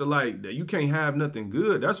you have to you can't have nothing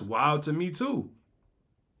good. That's wild to me too.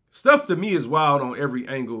 Stuff to me is wild on every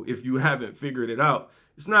angle if you haven't figured it out.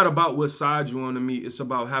 It's not about what side you on to me. It's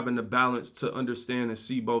about having the balance to understand and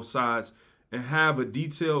see both sides and have a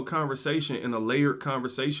detailed conversation and a layered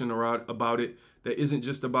conversation about it that isn't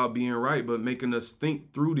just about being right, but making us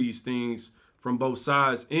think through these things from both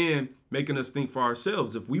sides and making us think for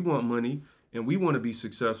ourselves. If we want money and we want to be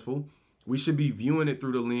successful, we should be viewing it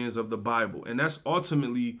through the lens of the Bible. And that's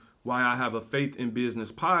ultimately why I have a Faith in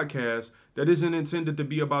Business podcast that isn't intended to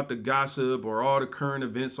be about the gossip or all the current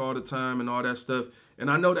events all the time and all that stuff.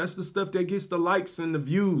 And I know that's the stuff that gets the likes and the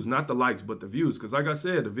views, not the likes, but the views. Because like I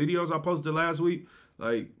said, the videos I posted last week,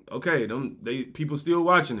 okay, people still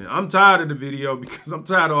watching it. I'm tired of the video because I'm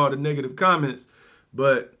tired of all the negative comments.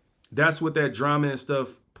 But that's what that drama and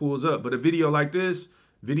stuff pulls up. But a video like this,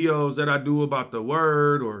 videos that I do about the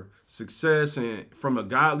word or success and from a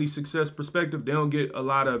godly success perspective, they don't get a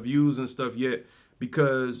lot of views and stuff yet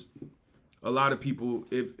because a lot of people,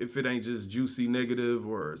 if it ain't just juicy negative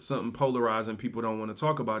or something polarizing, people don't want to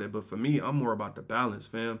talk about it. But for me, I'm more about the balance,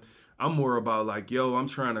 fam. I'm more about I'm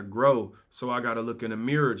trying to grow. So I got to look in the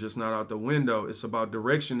mirror, just not out the window. It's about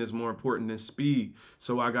direction is more important than speed.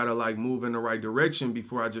 So I got to move in the right direction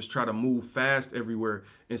before I just try to move fast everywhere.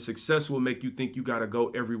 And success will make you think you got to go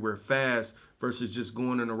everywhere fast versus just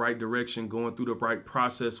going in the right direction, going through the right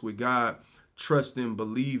process with God, trusting,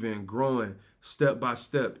 believing, growing step by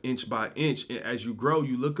step, inch by inch. And as you grow,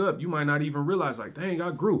 you look up, you might not even realize dang,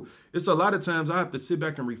 I grew. It's a lot of times I have to sit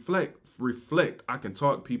back and reflect. I can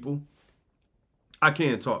talk, people. I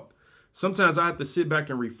can talk. Sometimes I have to sit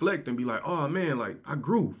back and reflect and be like, oh man, I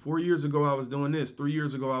grew. 4 years ago, I was doing this. 3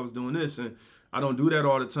 years ago, I was doing this. And I don't do that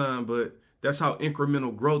all the time, but that's how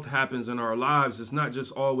incremental growth happens in our lives. It's not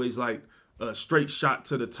just always a straight shot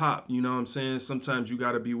to the top. You know what I'm saying? Sometimes you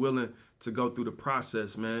got to be willing to go through the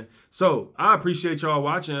process, man. So I appreciate y'all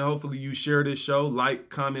watching. Hopefully you share this show, like,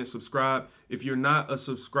 comment, subscribe. If you're not a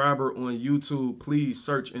subscriber on YouTube, please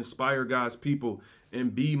search Inspire God's People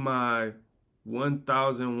and be my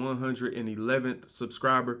 1,111th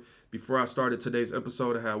subscriber. Before I started today's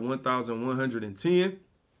episode, I had 1,110.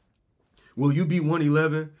 Will you be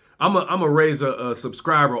 111? I'm a raise a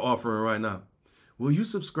subscriber offering right now. Will you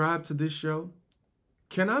subscribe to this show?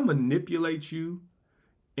 Can I manipulate you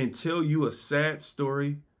and tell you a sad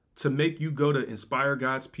story to make you go to Inspire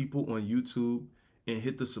God's People on YouTube and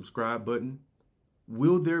hit the subscribe button?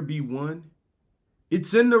 Will there be one?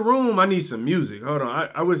 It's in the room. I need some music. Hold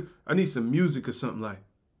on. I need some music or something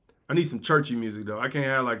I need some churchy music though. I can't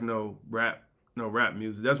have no rap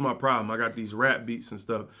music. That's my problem. I got these rap beats and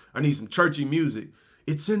stuff. I need some churchy music.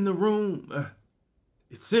 It's in the room.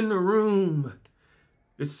 It's in the room.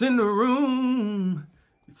 It's in the room.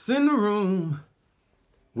 It's in the room.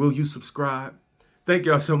 Will you subscribe? Thank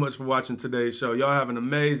y'all so much for watching today's show. Y'all have an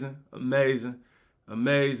amazing, amazing,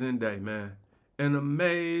 amazing day, man. An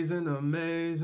amazing, amazing.